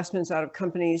all investments out of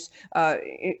companies,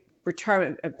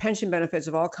 retirement, pension benefits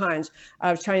of all kinds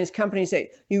out of Chinese companies, that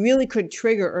you really could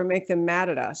trigger or make them mad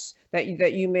at us, that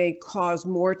you may cause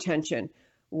more tension.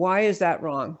 Why is that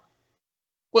wrong?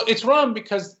 Well, it's wrong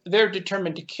because they're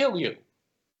determined to kill you.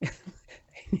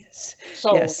 Yes.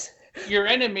 So yes. Your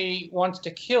enemy wants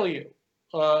to kill you.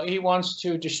 He wants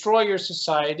to destroy your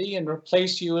society and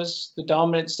replace you as the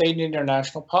dominant state in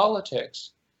international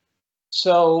politics.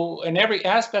 So, in every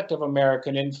aspect of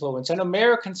American influence and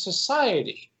American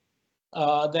society,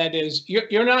 that is,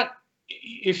 you're not,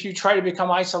 if you try to become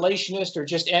isolationist or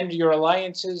just end your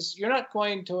alliances, you're not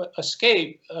going to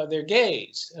escape their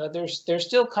gaze. They're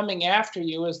still coming after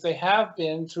you as they have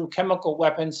been through chemical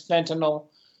weapons, fentanyl,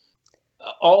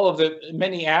 all of the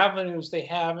many avenues they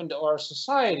have into our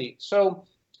society. So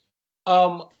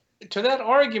to that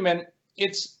argument,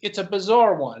 it's a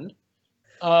bizarre one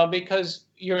because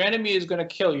your enemy is going to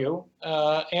kill you.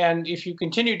 And if you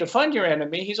continue to fund your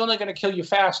enemy, he's only going to kill you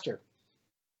faster.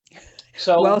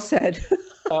 So well said.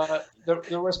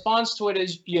 The response to it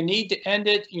is you need to end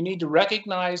it. You need to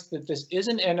recognize that this is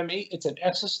an enemy. It's an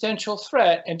existential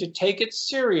threat, and to take it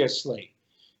seriously.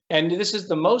 And this is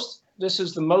the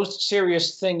most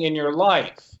serious thing in your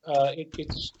life.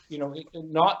 It's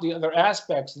not the other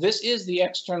aspects. This is the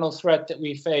external threat that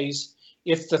we face.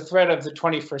 It's the threat of the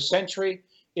 21st century.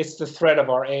 It's the threat of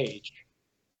our age.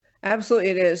 Absolutely,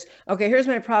 it is. Okay, here's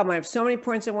my problem. I have so many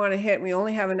points I want to hit, and we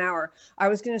only have an hour. I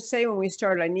was going to say when we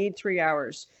started, I need 3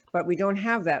 hours, but we don't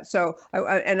have that. So,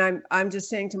 I'm just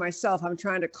saying to myself, I'm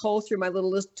trying to cull through my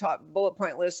little list, top bullet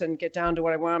point list, and get down to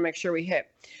what I want to make sure we hit.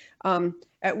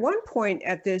 At one point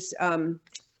at this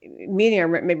meeting I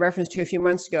made reference to a few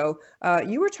months ago,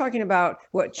 you were talking about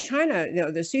what China,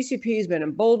 the CCP has been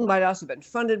emboldened by us, have been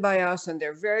funded by us, and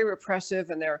they're very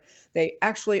repressive, and they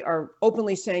actually are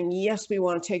openly saying, yes, we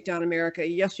want to take down America.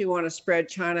 Yes, we want to spread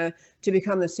China to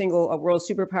become the single world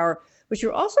superpower. But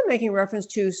you're also making reference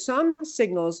to some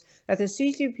signals that the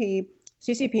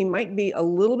CCP might be a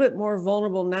little bit more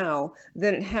vulnerable now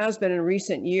than it has been in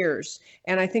recent years.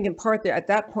 And I think in part at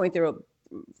that point, there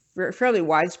were fairly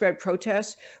widespread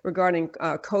protests regarding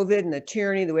COVID and the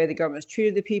tyranny, the way the government's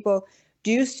treated the people.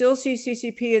 Do you still see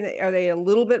CCP, and are they a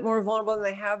little bit more vulnerable than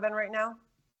they have been right now?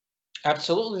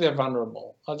 Absolutely, they're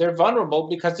vulnerable. They're vulnerable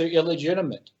because they're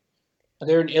illegitimate.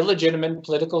 They're an illegitimate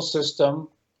political system.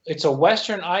 It's a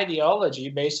Western ideology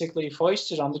basically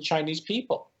foisted on the Chinese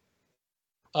people.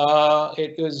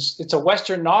 It's a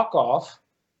Western knockoff.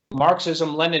 Marxism,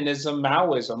 Leninism,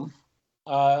 Maoism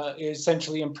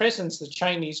essentially imprisons the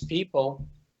Chinese people,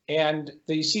 and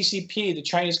the CCP, the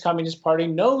Chinese Communist Party,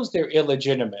 knows they're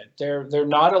illegitimate. They're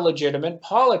not a legitimate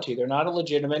polity. They're not a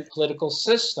legitimate political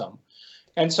system,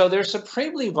 and so they're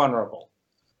supremely vulnerable.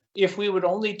 If we would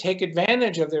only take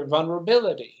advantage of their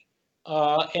vulnerability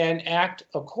and act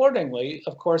accordingly,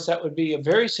 of course, that would be a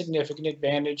very significant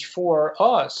advantage for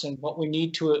us and what we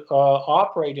need to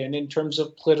operate in terms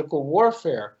of political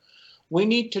warfare. We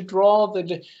need to draw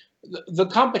the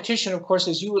competition, of course,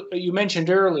 as you mentioned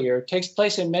earlier, takes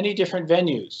place in many different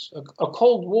venues. A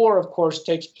Cold War, of course,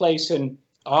 takes place in,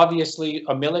 obviously,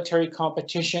 a military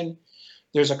competition.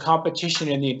 There's a competition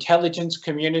in the intelligence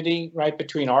community, right,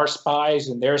 between our spies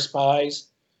and their spies,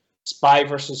 spy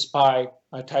versus spy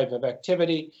type of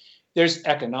activity. There's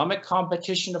economic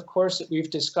competition, of course, that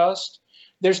we've discussed.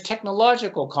 There's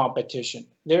technological competition.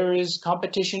 There is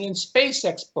competition in space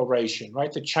exploration,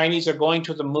 right? The Chinese are going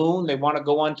to the moon. They want to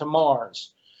go onto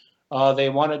Mars. They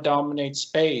want to dominate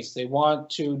space. They want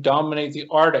to dominate the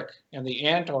Arctic and the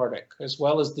Antarctic, as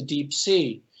well as the deep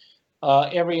sea,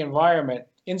 every environment.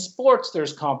 In sports,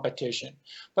 there's competition,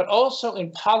 but also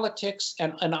in politics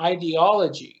and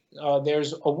ideology.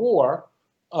 There's a war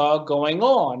going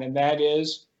on, and that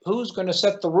is who's going to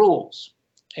set the rules.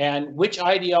 And which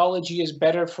ideology is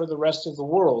better for the rest of the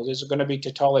world? Is it going to be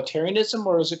totalitarianism,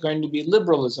 or is it going to be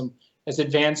liberalism as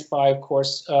advanced by, of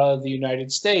course, the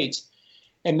United States?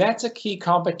 And that's a key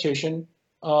competition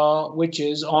which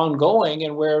is ongoing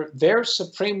and where they're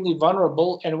supremely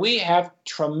vulnerable, and we have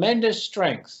tremendous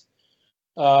strength.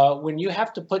 When you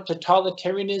have to put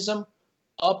totalitarianism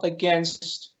up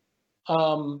against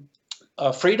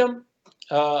freedom,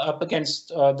 up against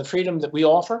the freedom that we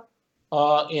offer,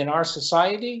 in our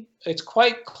society, it's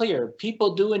quite clear.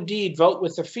 People do indeed vote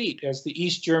with their feet, as the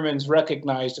East Germans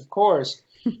recognized, of course.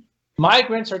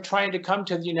 Migrants are trying to come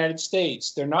to the United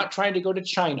States. They're not trying to go to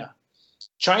China.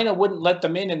 China wouldn't let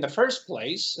them in the first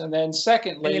place. And then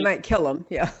secondly, and they might kill them.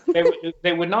 Yeah.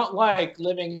 they would not like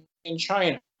living in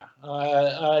China.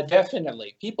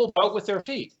 Definitely. People vote with their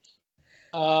feet.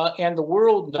 And the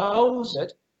world knows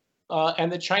it. And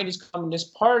the Chinese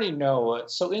Communist Party know it.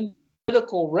 So in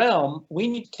political realm, we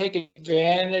need to take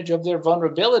advantage of their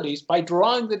vulnerabilities by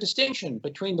drawing the distinction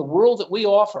between the world that we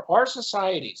offer. Our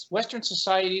societies, Western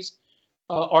societies,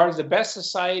 are the best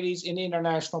societies in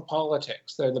international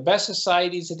politics. They're the best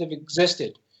societies that have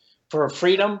existed for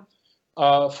freedom,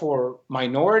 for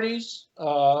minorities,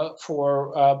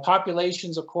 for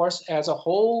populations, of course, as a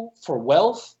whole, for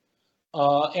wealth,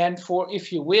 and for,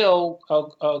 if you will,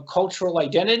 cultural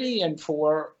identity, and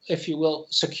for, if you will,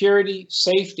 security,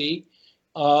 safety.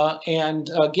 And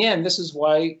again, this is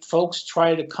why folks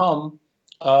try to come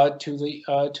to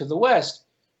the West.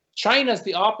 China is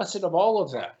the opposite of all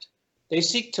of that. They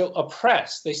seek to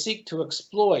oppress. They seek to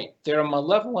exploit. They're a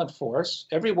malevolent force.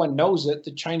 Everyone knows it.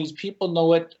 The Chinese people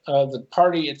know it. The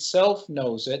party itself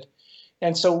knows it.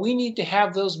 And so we need to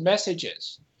have those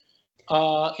messages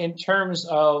in terms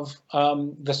of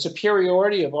the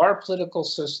superiority of our political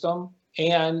system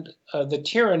and the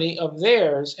tyranny of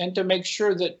theirs, and to make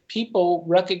sure that people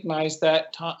recognize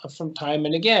that from time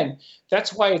and again.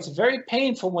 That's why it's very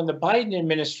painful when the Biden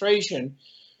administration,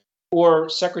 or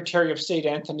Secretary of State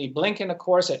Antony Blinken, of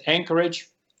course, at Anchorage,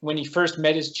 when he first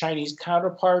met his Chinese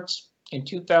counterparts in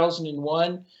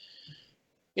 2001,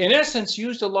 in essence,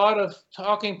 used a lot of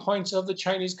talking points of the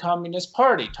Chinese Communist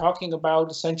Party, talking about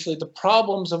essentially the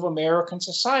problems of American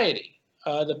society,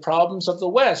 the problems of the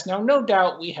West. Now, no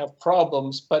doubt we have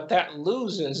problems, but that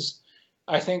loses,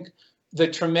 I think, the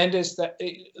tremendous,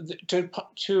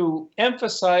 to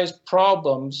emphasize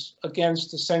problems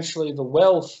against essentially the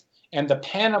wealth and the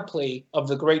panoply of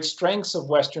the great strengths of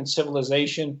Western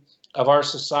civilization, of our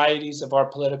societies, of our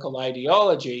political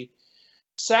ideology,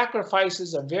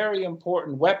 sacrifices a very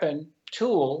important weapon,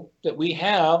 tool that we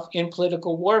have in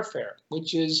political warfare,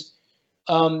 which is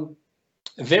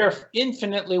they're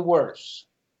infinitely worse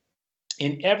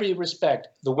in every respect.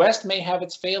 The West may have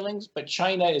its failings, but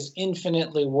China is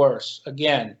infinitely worse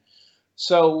again.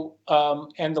 So,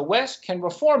 and the West can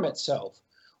reform itself.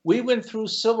 We went through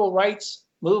civil rights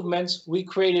movements. We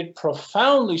created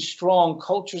profoundly strong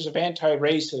cultures of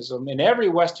anti-racism in every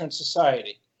Western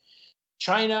society.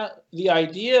 China, the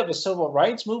idea of a civil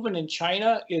rights movement in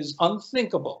China is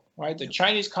unthinkable, right? The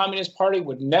Chinese Communist Party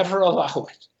would never allow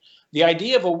it. The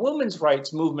idea of a women's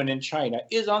rights movement in China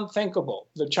is unthinkable.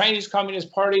 The Chinese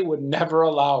Communist Party would never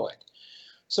allow it.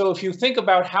 So if you think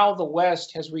about how the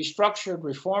West has restructured,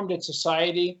 reformed its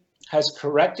society, has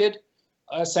corrected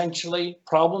essentially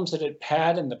problems that it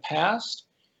had in the past,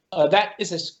 that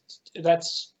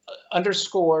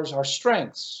underscores our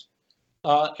strengths.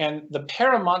 And the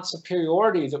paramount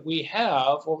superiority that we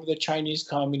have over the Chinese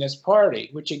Communist Party,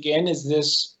 which again is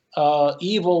this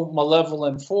evil,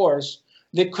 malevolent force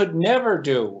that could never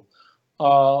do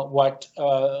what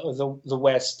the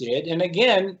West did. And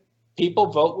again, people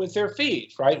vote with their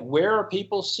feet, right? Where are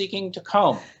people seeking to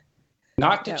come?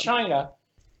 Not to China,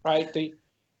 right? The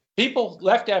people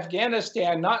left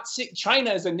Afghanistan,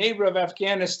 China is a neighbor of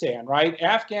Afghanistan, right?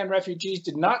 Afghan refugees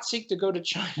did not seek to go to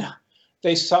China.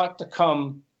 They sought to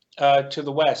come to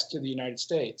the West, to the United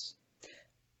States.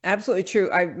 Absolutely true.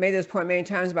 I've made this point many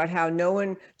times about how no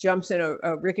one jumps in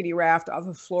a rickety raft off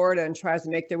of Florida and tries to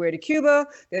make their way to Cuba.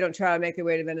 They don't try to make their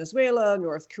way to Venezuela,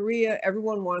 North Korea.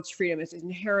 Everyone wants freedom. It's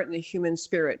inherent in the human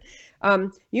spirit.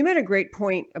 You made a great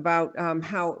point about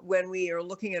how when we are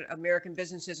looking at American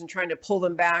businesses and trying to pull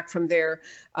them back from their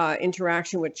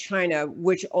interaction with China,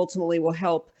 which ultimately will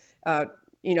help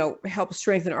help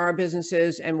strengthen our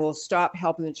businesses and will stop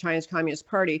helping the Chinese Communist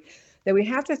Party, that we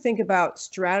have to think about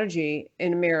strategy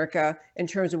in America in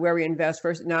terms of where we invest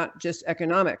first, not just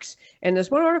economics. And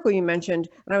there's one article you mentioned,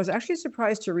 and I was actually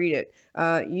surprised to read it.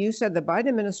 You said the Biden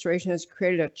administration has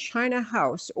created a China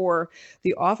House, or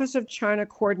the Office of China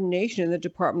Coordination in the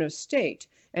Department of State.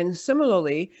 And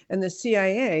similarly, in the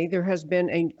CIA, there has been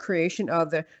a creation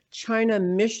of the China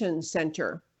Mission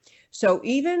Center. So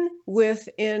even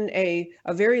within a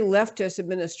very leftist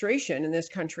administration in this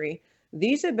country,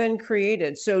 these have been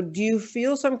created. So do you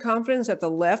feel some confidence that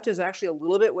the left is actually a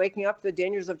little bit waking up to the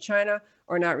dangers of China,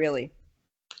 or not really?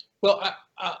 Well,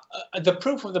 the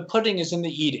proof of the pudding is in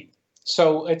the eating.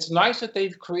 So it's nice that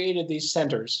they've created these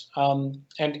centers, and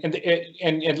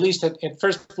at least at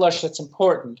first blush, that's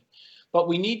important. But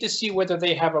we need to see whether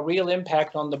they have a real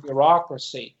impact on the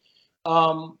bureaucracy.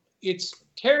 It's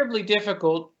terribly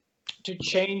difficult to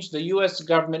change the U.S.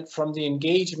 government from the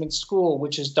engagement school,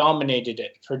 which has dominated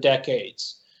it for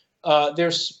decades.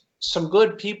 There's some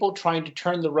good people trying to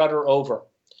turn the rudder over,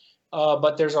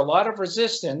 but there's a lot of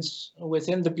resistance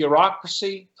within the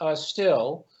bureaucracy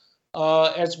still,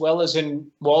 as well as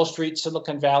in Wall Street,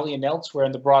 Silicon Valley, and elsewhere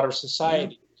in the broader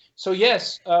society. So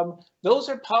yes, those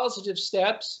are positive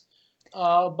steps,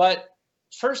 but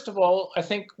first of all, I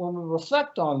think when we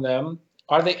reflect on them,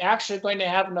 are they actually going to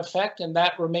have an effect? And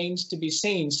that remains to be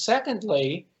seen.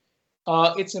 Secondly,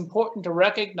 it's important to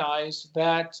recognize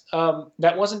that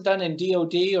that wasn't done in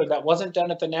DOD, or that wasn't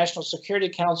done at the National Security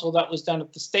Council. That was done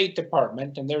at the State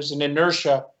Department. And there's an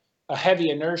inertia a heavy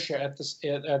inertia at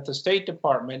the State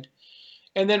Department.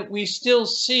 And then we still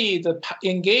see the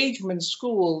engagement in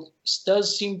school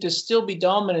does seem to still be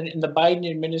dominant in the Biden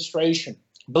administration.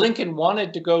 Blinken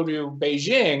wanted to go to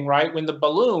Beijing, right, when the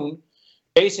balloon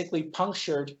basically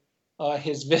punctured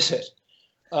his visit.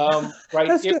 Right,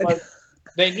 That's it good. was.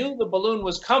 They knew the balloon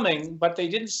was coming, but they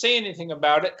didn't say anything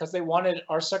about it because they wanted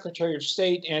our Secretary of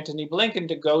State, Antony Blinken,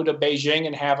 to go to Beijing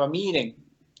and have a meeting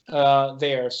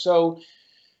there. So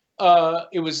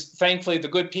it was thankfully the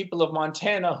good people of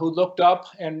Montana who looked up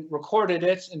and recorded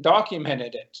it and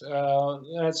documented it.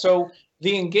 So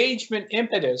the engagement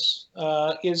impetus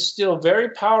is still very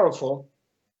powerful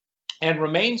and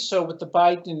remains so with the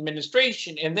Biden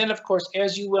administration. And then, of course,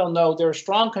 as you well know, there are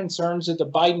strong concerns that the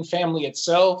Biden family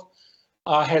itself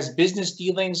has business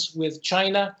dealings with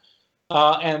China,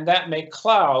 and that may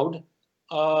cloud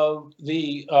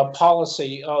the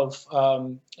policy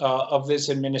of this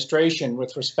administration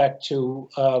with respect to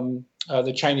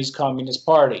the Chinese Communist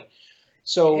Party.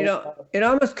 So it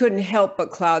almost couldn't help but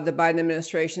cloud the Biden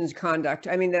administration's conduct.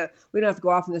 I mean, we don't have to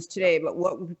go off on this today, but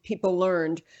what people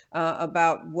learned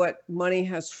about what money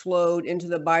has flowed into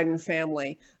the Biden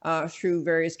family through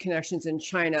various connections in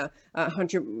China.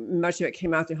 Much of it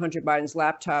came out through Hunter Biden's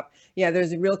laptop. Yeah,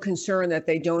 there's a real concern that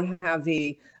they don't have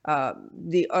the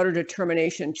utter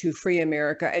determination to free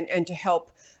America and to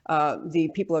help the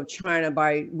people of China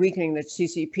by weakening the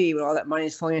CCP when all that money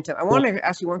is flowing into them. I want to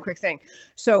ask you one quick thing.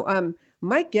 So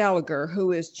Mike Gallagher,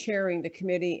 who is chairing the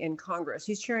committee in Congress,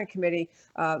 he's chairing a committee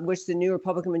which the new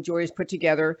Republican majority has put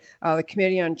together, the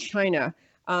Committee on China.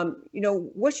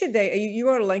 What should they, you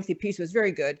wrote a lengthy piece, it was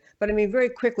very good, but I mean, very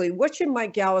quickly, what should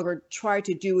Mike Gallagher try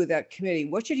to do with that committee?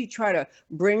 What should he try to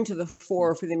bring to the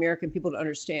fore for the American people to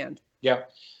understand? Yeah,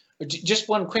 just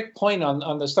one quick point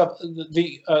on the stuff.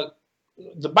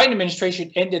 The Biden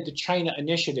administration ended the China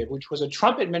Initiative, which was a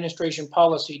Trump administration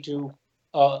policy to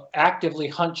actively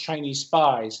hunt Chinese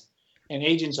spies and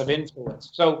agents of influence.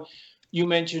 So you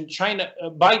mentioned China.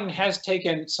 Biden has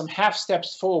taken some half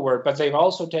steps forward, but they've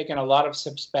also taken a lot of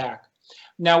steps back.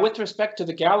 Now, with respect to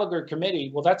the Gallagher Committee,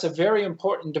 well, that's a very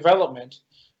important development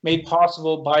made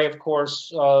possible by, of course,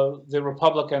 the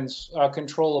Republicans'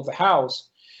 control of the House.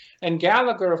 And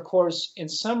Gallagher, of course, in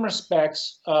some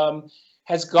respects,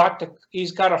 he's got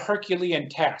a Herculean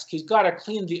task. He's got to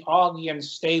clean the Augean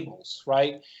stables,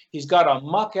 right? He's got to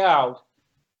muck out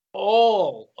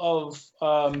all of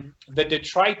the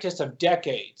detritus of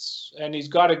decades. And he's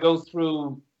got to go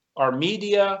through our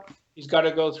media. He's got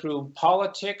to go through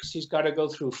politics. He's got to go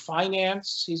through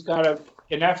finance. He's got to,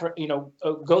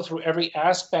 go through every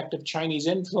aspect of Chinese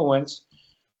influence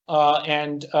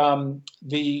and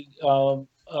the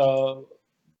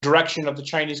direction of the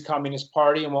Chinese Communist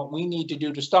Party and what we need to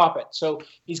do to stop it. So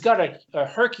he's got a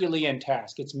Herculean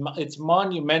task. It's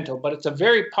monumental, but it's a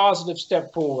very positive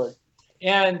step forward.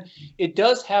 And it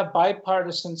does have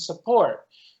bipartisan support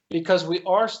because we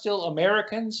are still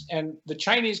Americans, and the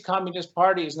Chinese Communist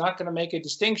Party is not going to make a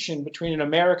distinction between an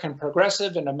American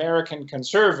progressive and American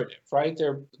conservative, right?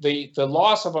 The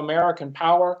loss of American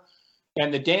power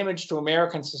and the damage to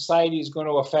American society is going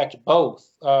to affect both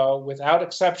without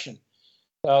exception.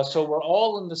 So we're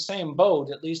all in the same boat,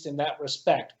 at least in that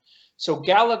respect. So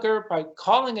Gallagher, by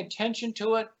calling attention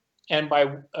to it and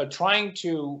by trying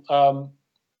to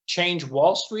change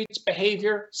Wall Street's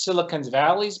behavior, Silicon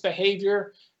Valley's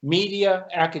behavior, media,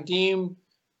 academia,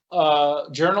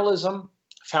 journalism,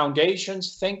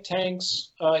 foundations, think tanks,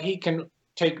 he can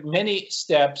take many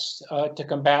steps to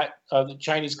combat the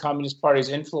Chinese Communist Party's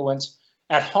influence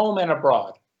at home and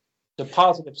abroad. It's a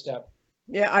positive step.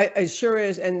 Yeah, it sure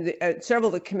is. And several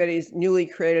of the committees newly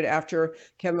created after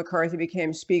Kevin McCarthy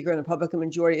became Speaker and the Republican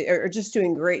majority are just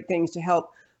doing great things to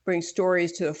help bring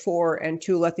stories to the fore and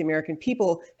to let the American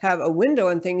people have a window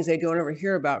on things they don't ever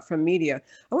hear about from media.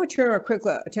 I want to turn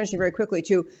our attention very quickly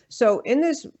to, so in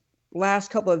this last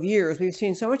couple of years, we've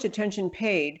seen so much attention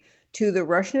paid to the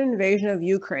Russian invasion of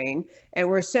Ukraine, and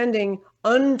we're sending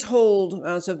untold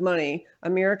amounts of money,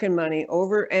 American money,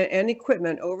 over and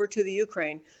equipment over to the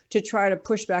Ukraine to try to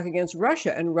push back against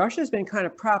Russia. And Russia's been kind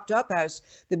of propped up as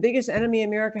the biggest enemy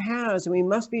America has, and we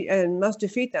must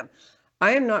defeat them.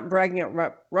 I am not bragging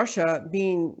about Russia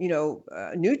being,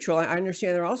 neutral. I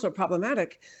understand they're also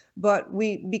problematic, but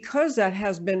because that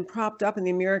has been propped up in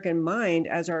the American mind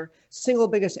as our single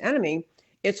biggest enemy,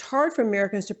 it's hard for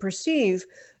Americans to perceive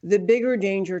the bigger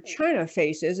danger China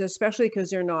faces, especially because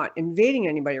they're not invading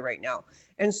anybody right now.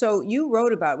 And so you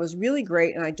wrote about it, was really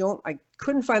great. And I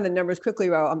couldn't find the numbers quickly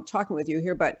while I'm talking with you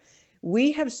here, but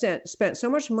we have spent so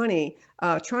much money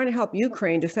trying to help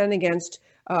Ukraine defend against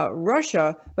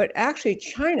Russia, but actually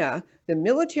China. The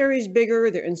military is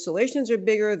bigger, their installations are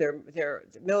bigger, their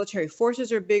military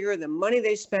forces are bigger, the money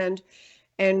they spend,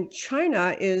 and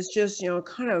China is just,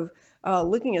 kind of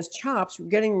licking its chops,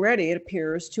 getting ready, it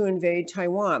appears, to invade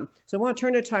Taiwan. So I want to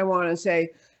turn to Taiwan and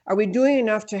say, are we doing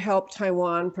enough to help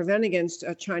Taiwan prevent against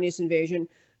a Chinese invasion?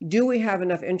 Do we have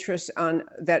enough interests on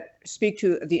that speak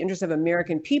to the interests of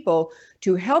American people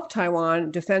to help Taiwan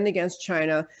defend against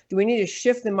China? Do we need to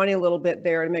shift the money a little bit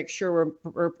there to make sure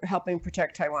we're helping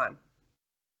protect Taiwan?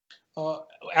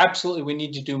 Absolutely, we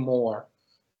need to do more.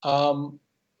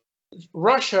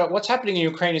 Russia, what's happening in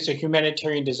Ukraine is a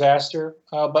humanitarian disaster,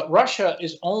 but Russia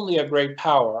is only a great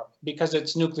power because of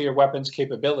its nuclear weapons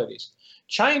capabilities.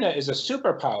 China is a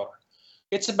superpower.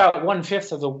 It's about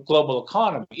 1/5 of the global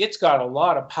economy. It's got a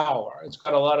lot of power. It's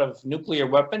got a lot of nuclear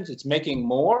weapons. It's making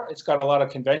more. It's got a lot of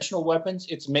conventional weapons.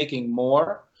 It's making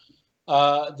more.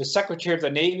 The Secretary of the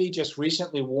Navy just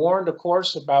recently warned, of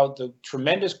course, about the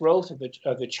tremendous growth of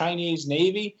the Chinese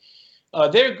Navy.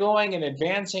 They're going and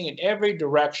advancing in every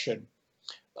direction.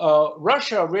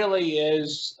 Russia really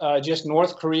is just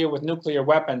North Korea with nuclear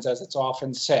weapons, as it's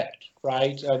often said,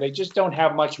 right? They just don't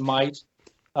have much might.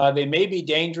 They may be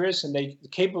dangerous and they're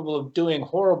capable of doing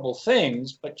horrible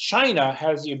things, but China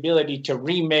has the ability to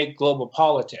remake global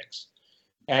politics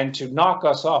and to knock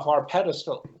us off our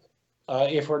pedestal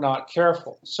if we're not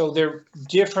careful. So they're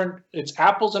different. It's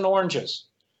apples and oranges.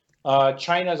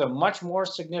 China is a much more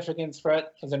significant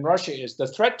threat than Russia is. The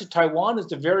threat to Taiwan is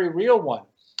the very real one.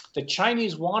 The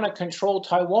Chinese want to control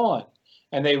Taiwan,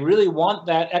 and they really want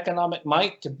that economic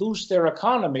might to boost their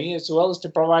economy as well as to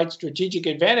provide strategic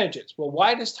advantages. Well,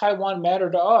 why does Taiwan matter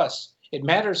to us? It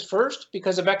matters first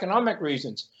because of economic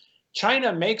reasons.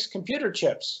 China makes computer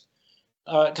chips.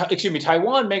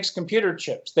 Taiwan makes computer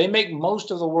chips. They make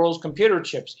most of the world's computer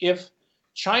chips. If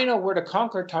China were to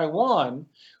conquer Taiwan,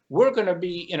 we're going to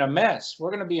be in a mess.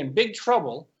 We're going to be in big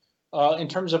trouble in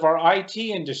terms of our IT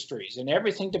industries, and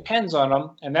everything depends on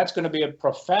them, and that's going to be a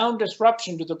profound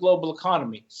disruption to the global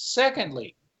economy.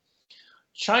 Secondly,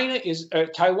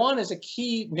 Taiwan is a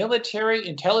key military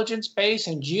intelligence base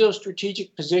and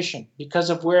geostrategic position because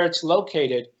of where it's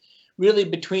located, really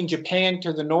between Japan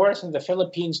to the north and the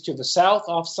Philippines to the south,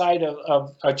 offside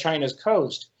of China's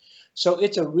coast. So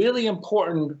it's a really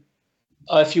important,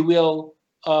 if you will,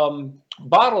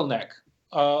 bottleneck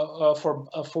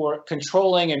for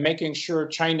controlling and making sure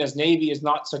China's Navy is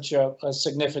not such a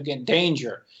significant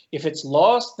danger. If it's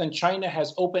lost, then China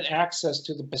has open access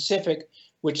to the Pacific,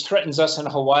 which threatens us in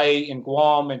Hawaii and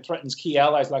Guam and threatens key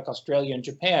allies like Australia and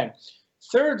Japan.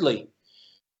 Thirdly,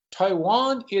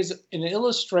 Taiwan is an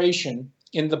illustration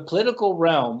in the political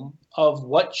realm of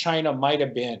what China might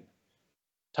have been.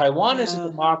 Taiwan is a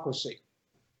democracy.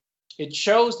 It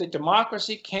shows that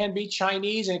democracy can be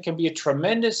Chinese and it can be a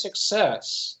tremendous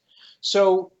success.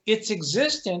 So its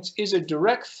existence is a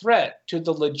direct threat to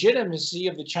the legitimacy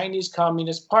of the Chinese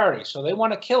Communist Party. So they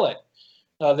want to kill it.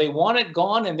 They want it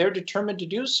gone, and they're determined to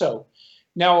do so.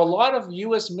 Now, a lot of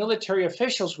U.S. military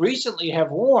officials recently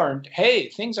have warned, hey,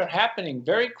 things are happening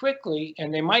very quickly,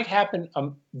 and they might happen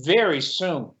very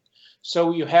soon.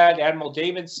 So you had Admiral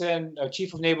Davidson,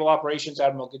 Chief of Naval Operations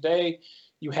Admiral G'day.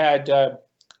 You had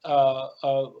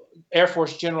Air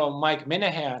Force General Mike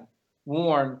Minahan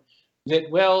warn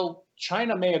that, well,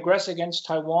 China may aggress against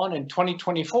Taiwan in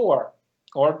 2024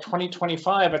 or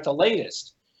 2025 at the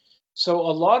latest. So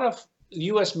a lot of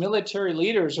U.S. military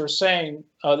leaders are saying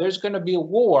there's going to be a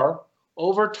war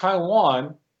over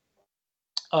Taiwan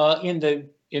in the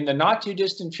not too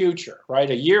distant future, right?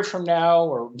 A year from now,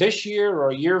 or this year, or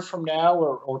a year from now,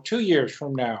 or 2 years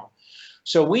from now.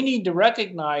 So we need to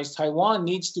recognize Taiwan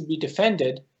needs to be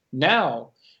defended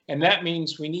now, and that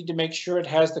means we need to make sure it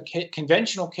has the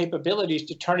conventional capabilities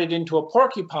to turn it into a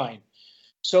porcupine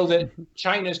so that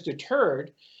China's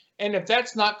deterred. And if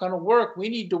that's not going to work, we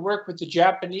need to work with the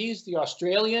Japanese, the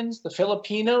Australians, the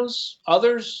Filipinos,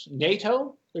 others,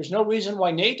 NATO. There's no reason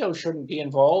why NATO shouldn't be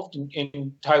involved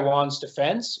in Taiwan's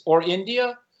defense, or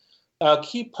India,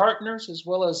 key partners as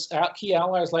well as key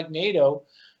allies like NATO,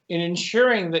 in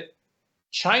ensuring that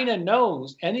China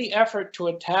knows any effort to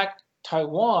attack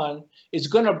Taiwan is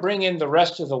going to bring in the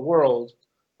rest of the world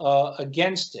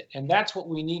against it. And that's what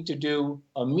we need to do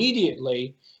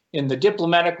immediately in the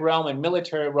diplomatic realm and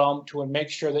military realm to make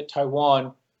sure that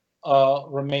Taiwan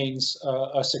remains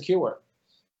secure.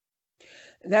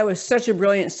 That was such a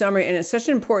brilliant summary, and it's such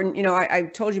an important, I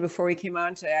told you before we came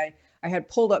on today, I had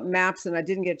pulled up maps and I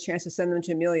didn't get a chance to send them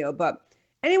to Emilio, but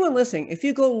anyone listening, if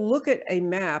you go look at a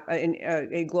map,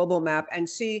 a global map, and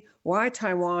see why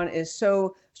Taiwan is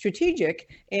so strategic,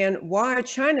 and why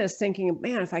China is thinking,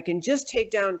 man, if I can just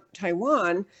take down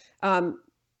Taiwan,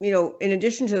 in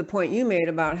addition to the point you made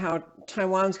about how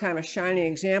Taiwan's kind of a shining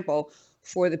example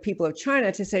for the people of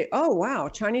China to say, oh, wow,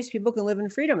 Chinese people can live in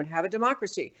freedom and have a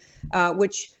democracy,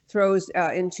 which throws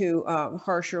into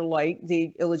harsher light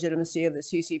the illegitimacy of the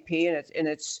CCP and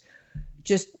its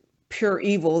just pure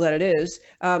evil that it is.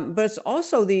 But it's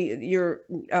also your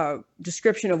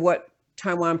description of what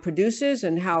Taiwan produces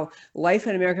and how life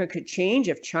in America could change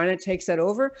if China takes that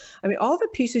over. I mean, all the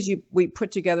pieces we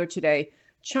put together today,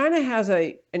 China has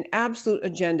an absolute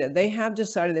agenda. They have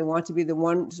decided they want to be the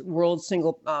one world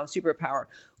single superpower.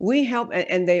 We help,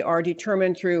 and they are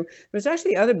determined through. There's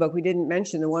actually the other book we didn't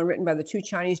mention, the one written by the two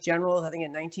Chinese generals, I think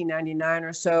in 1999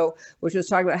 or so, which was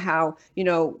talking about how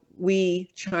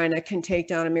we, China, can take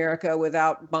down America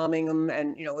without bombing them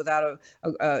and without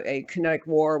a kinetic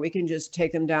war. We can just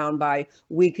take them down by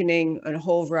weakening in a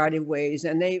whole variety of ways,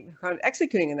 and they kind of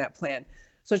executing in that plan.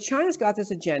 So China's got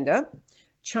this agenda.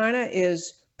 China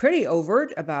is pretty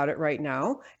overt about it right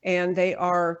now, and they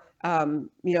are,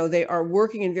 they are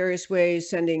working in various ways,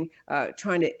 trying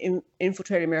to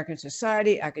infiltrate American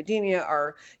society, academia,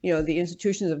 the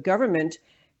institutions of government.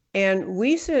 And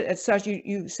we sit at such,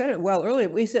 you said it well earlier,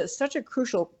 we sit at such a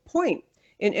crucial point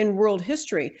in world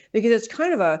history, because it's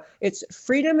kind of it's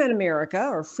freedom in America,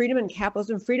 or freedom in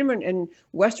capitalism, freedom in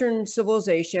Western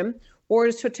civilization, or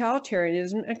it's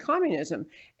totalitarianism and communism.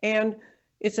 And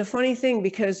it's a funny thing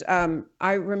because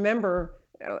I remember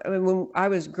when I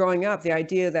was growing up, the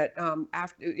idea that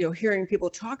after hearing people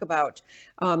talk about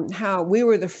how we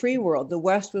were the free world, the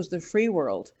West was the free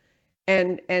world,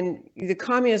 and the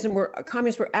communists were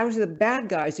actually the bad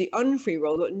guys, the unfree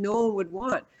world, what no one would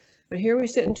want. But here we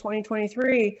sit in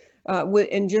 2023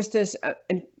 in just this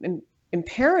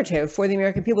imperative for the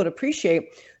American people to appreciate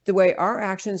the way our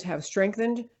actions have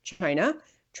strengthened China,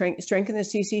 strengthen the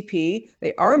CCP.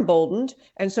 They are emboldened.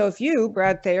 And so if you,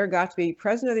 Brad Thayer, got to be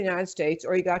president of the United States,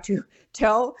 or you got to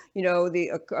tell,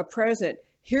 a president,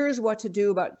 here's what to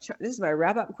do about China. This is my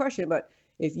wrap-up question, but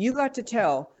if you got to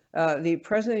tell the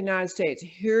president of the United States,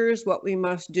 here's what we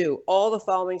must do, all the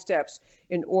following steps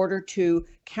in order to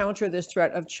counter this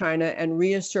threat of China and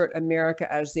reassert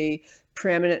America as the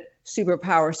preeminent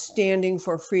superpower standing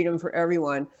for freedom for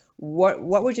everyone,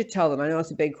 what would you tell them? I know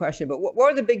it's a big question, but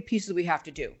what are the big pieces we have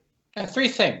to do? Three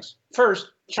things.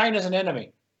 First, China's an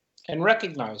enemy, and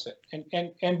recognize it,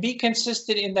 and be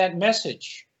consistent in that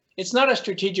message. It's not a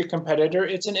strategic competitor.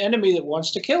 It's an enemy that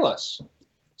wants to kill us.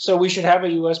 So we should have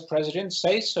a U.S. president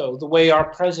say so, the way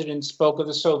our president spoke of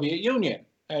the Soviet Union.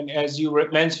 And as you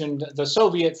mentioned, the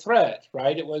Soviet threat,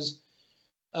 right? It was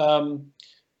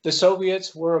the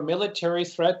Soviets were a military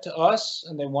threat to us,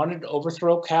 and they wanted to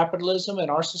overthrow capitalism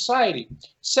and our society.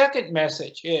 Second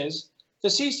message is the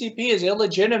CCP is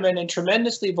illegitimate and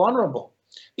tremendously vulnerable.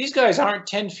 These guys aren't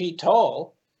 10 feet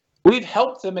tall. We've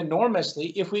helped them enormously.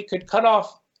 If we could cut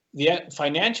off the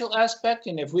financial aspect,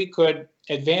 and if we could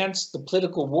advance the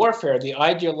political warfare, the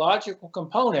ideological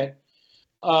component,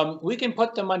 we can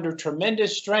put them under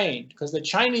tremendous strain, because the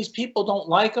Chinese people don't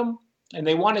like them and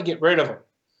they want to get rid of them.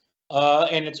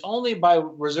 And it's only by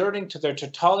resorting to their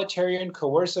totalitarian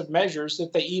coercive measures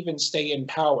that they even stay in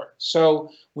power. So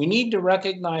we need to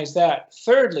recognize that.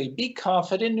 Thirdly, be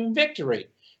confident in victory.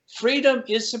 Freedom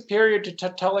is superior to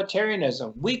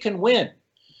totalitarianism. We can win.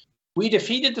 We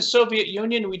defeated the Soviet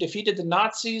Union. We defeated the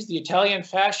Nazis, the Italian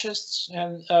fascists,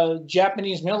 and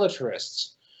Japanese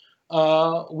militarists.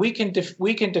 We can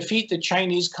defeat the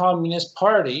Chinese Communist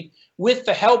Party with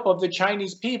the help of the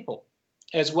Chinese people,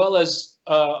 as well as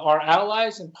our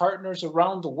allies and partners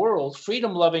around the world,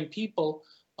 freedom-loving people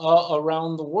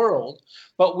around the world.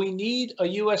 But we need a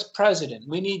U.S. president.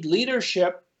 We need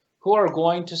leadership who are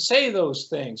going to say those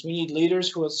things. We need leaders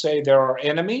who will say they're our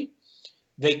enemy,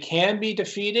 they can be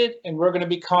defeated, and we're going to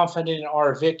be confident in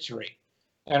our victory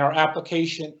and our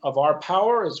application of our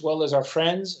power, as well as our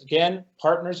friends, again,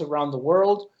 partners around the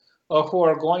world, who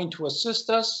are going to assist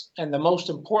us, and the most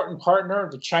important partner,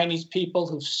 the Chinese people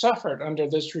who've suffered under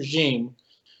this regime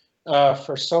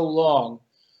for so long.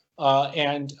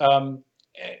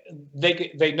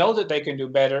 They know that they can do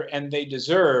better, and they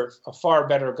deserve a far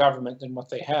better government than what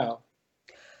they have.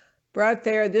 Brad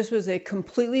Thayer, this was a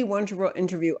completely wonderful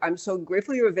interview. I'm so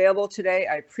grateful you're available today.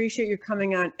 I appreciate you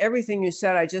coming on. Everything you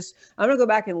said, I'm going to go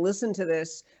back and listen to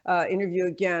this interview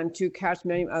again to catch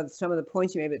some of the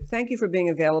points you made. But thank you for being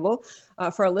available.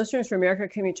 For our listeners for America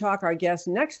Can We Talk, our guest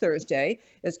next Thursday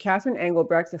is Catherine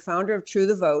Engelbrecht, the founder of True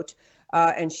the Vote.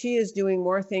 And she is doing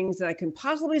more things than I can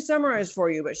possibly summarize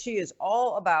for you, but she is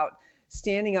all about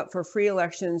standing up for free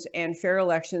elections and fair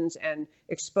elections and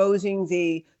exposing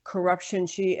the corruption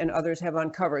she and others have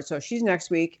uncovered. So she's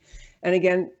next week. And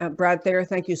again, Brad Thayer,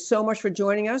 thank you so much for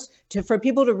joining us. For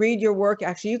people to read your work,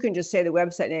 actually, you can just say the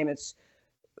website name. It's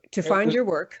to find your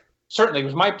work. Certainly. It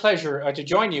was my pleasure to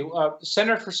join you.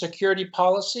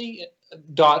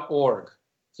 CenterForSecurityPolicy.org.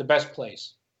 It's the best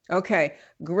place. Okay,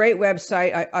 great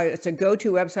website. It's a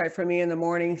go-to website for me in the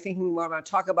morning, thinking what I'm going to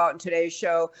talk about in today's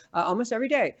show almost every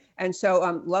day. And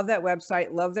so love that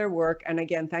website, love their work. And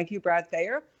again, thank you, Brad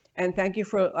Thayer. And thank you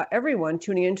for everyone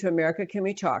tuning in to America Can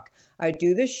We Talk. I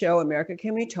do this show, America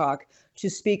Can We Talk, to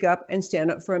speak up and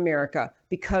stand up for America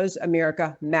because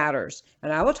America matters.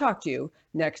 And I will talk to you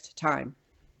next time.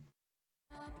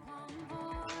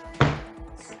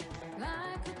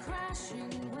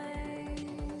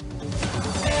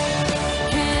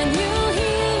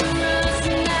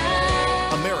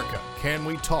 America Can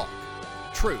We Talk?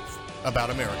 Truth about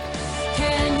America.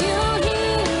 Can you hear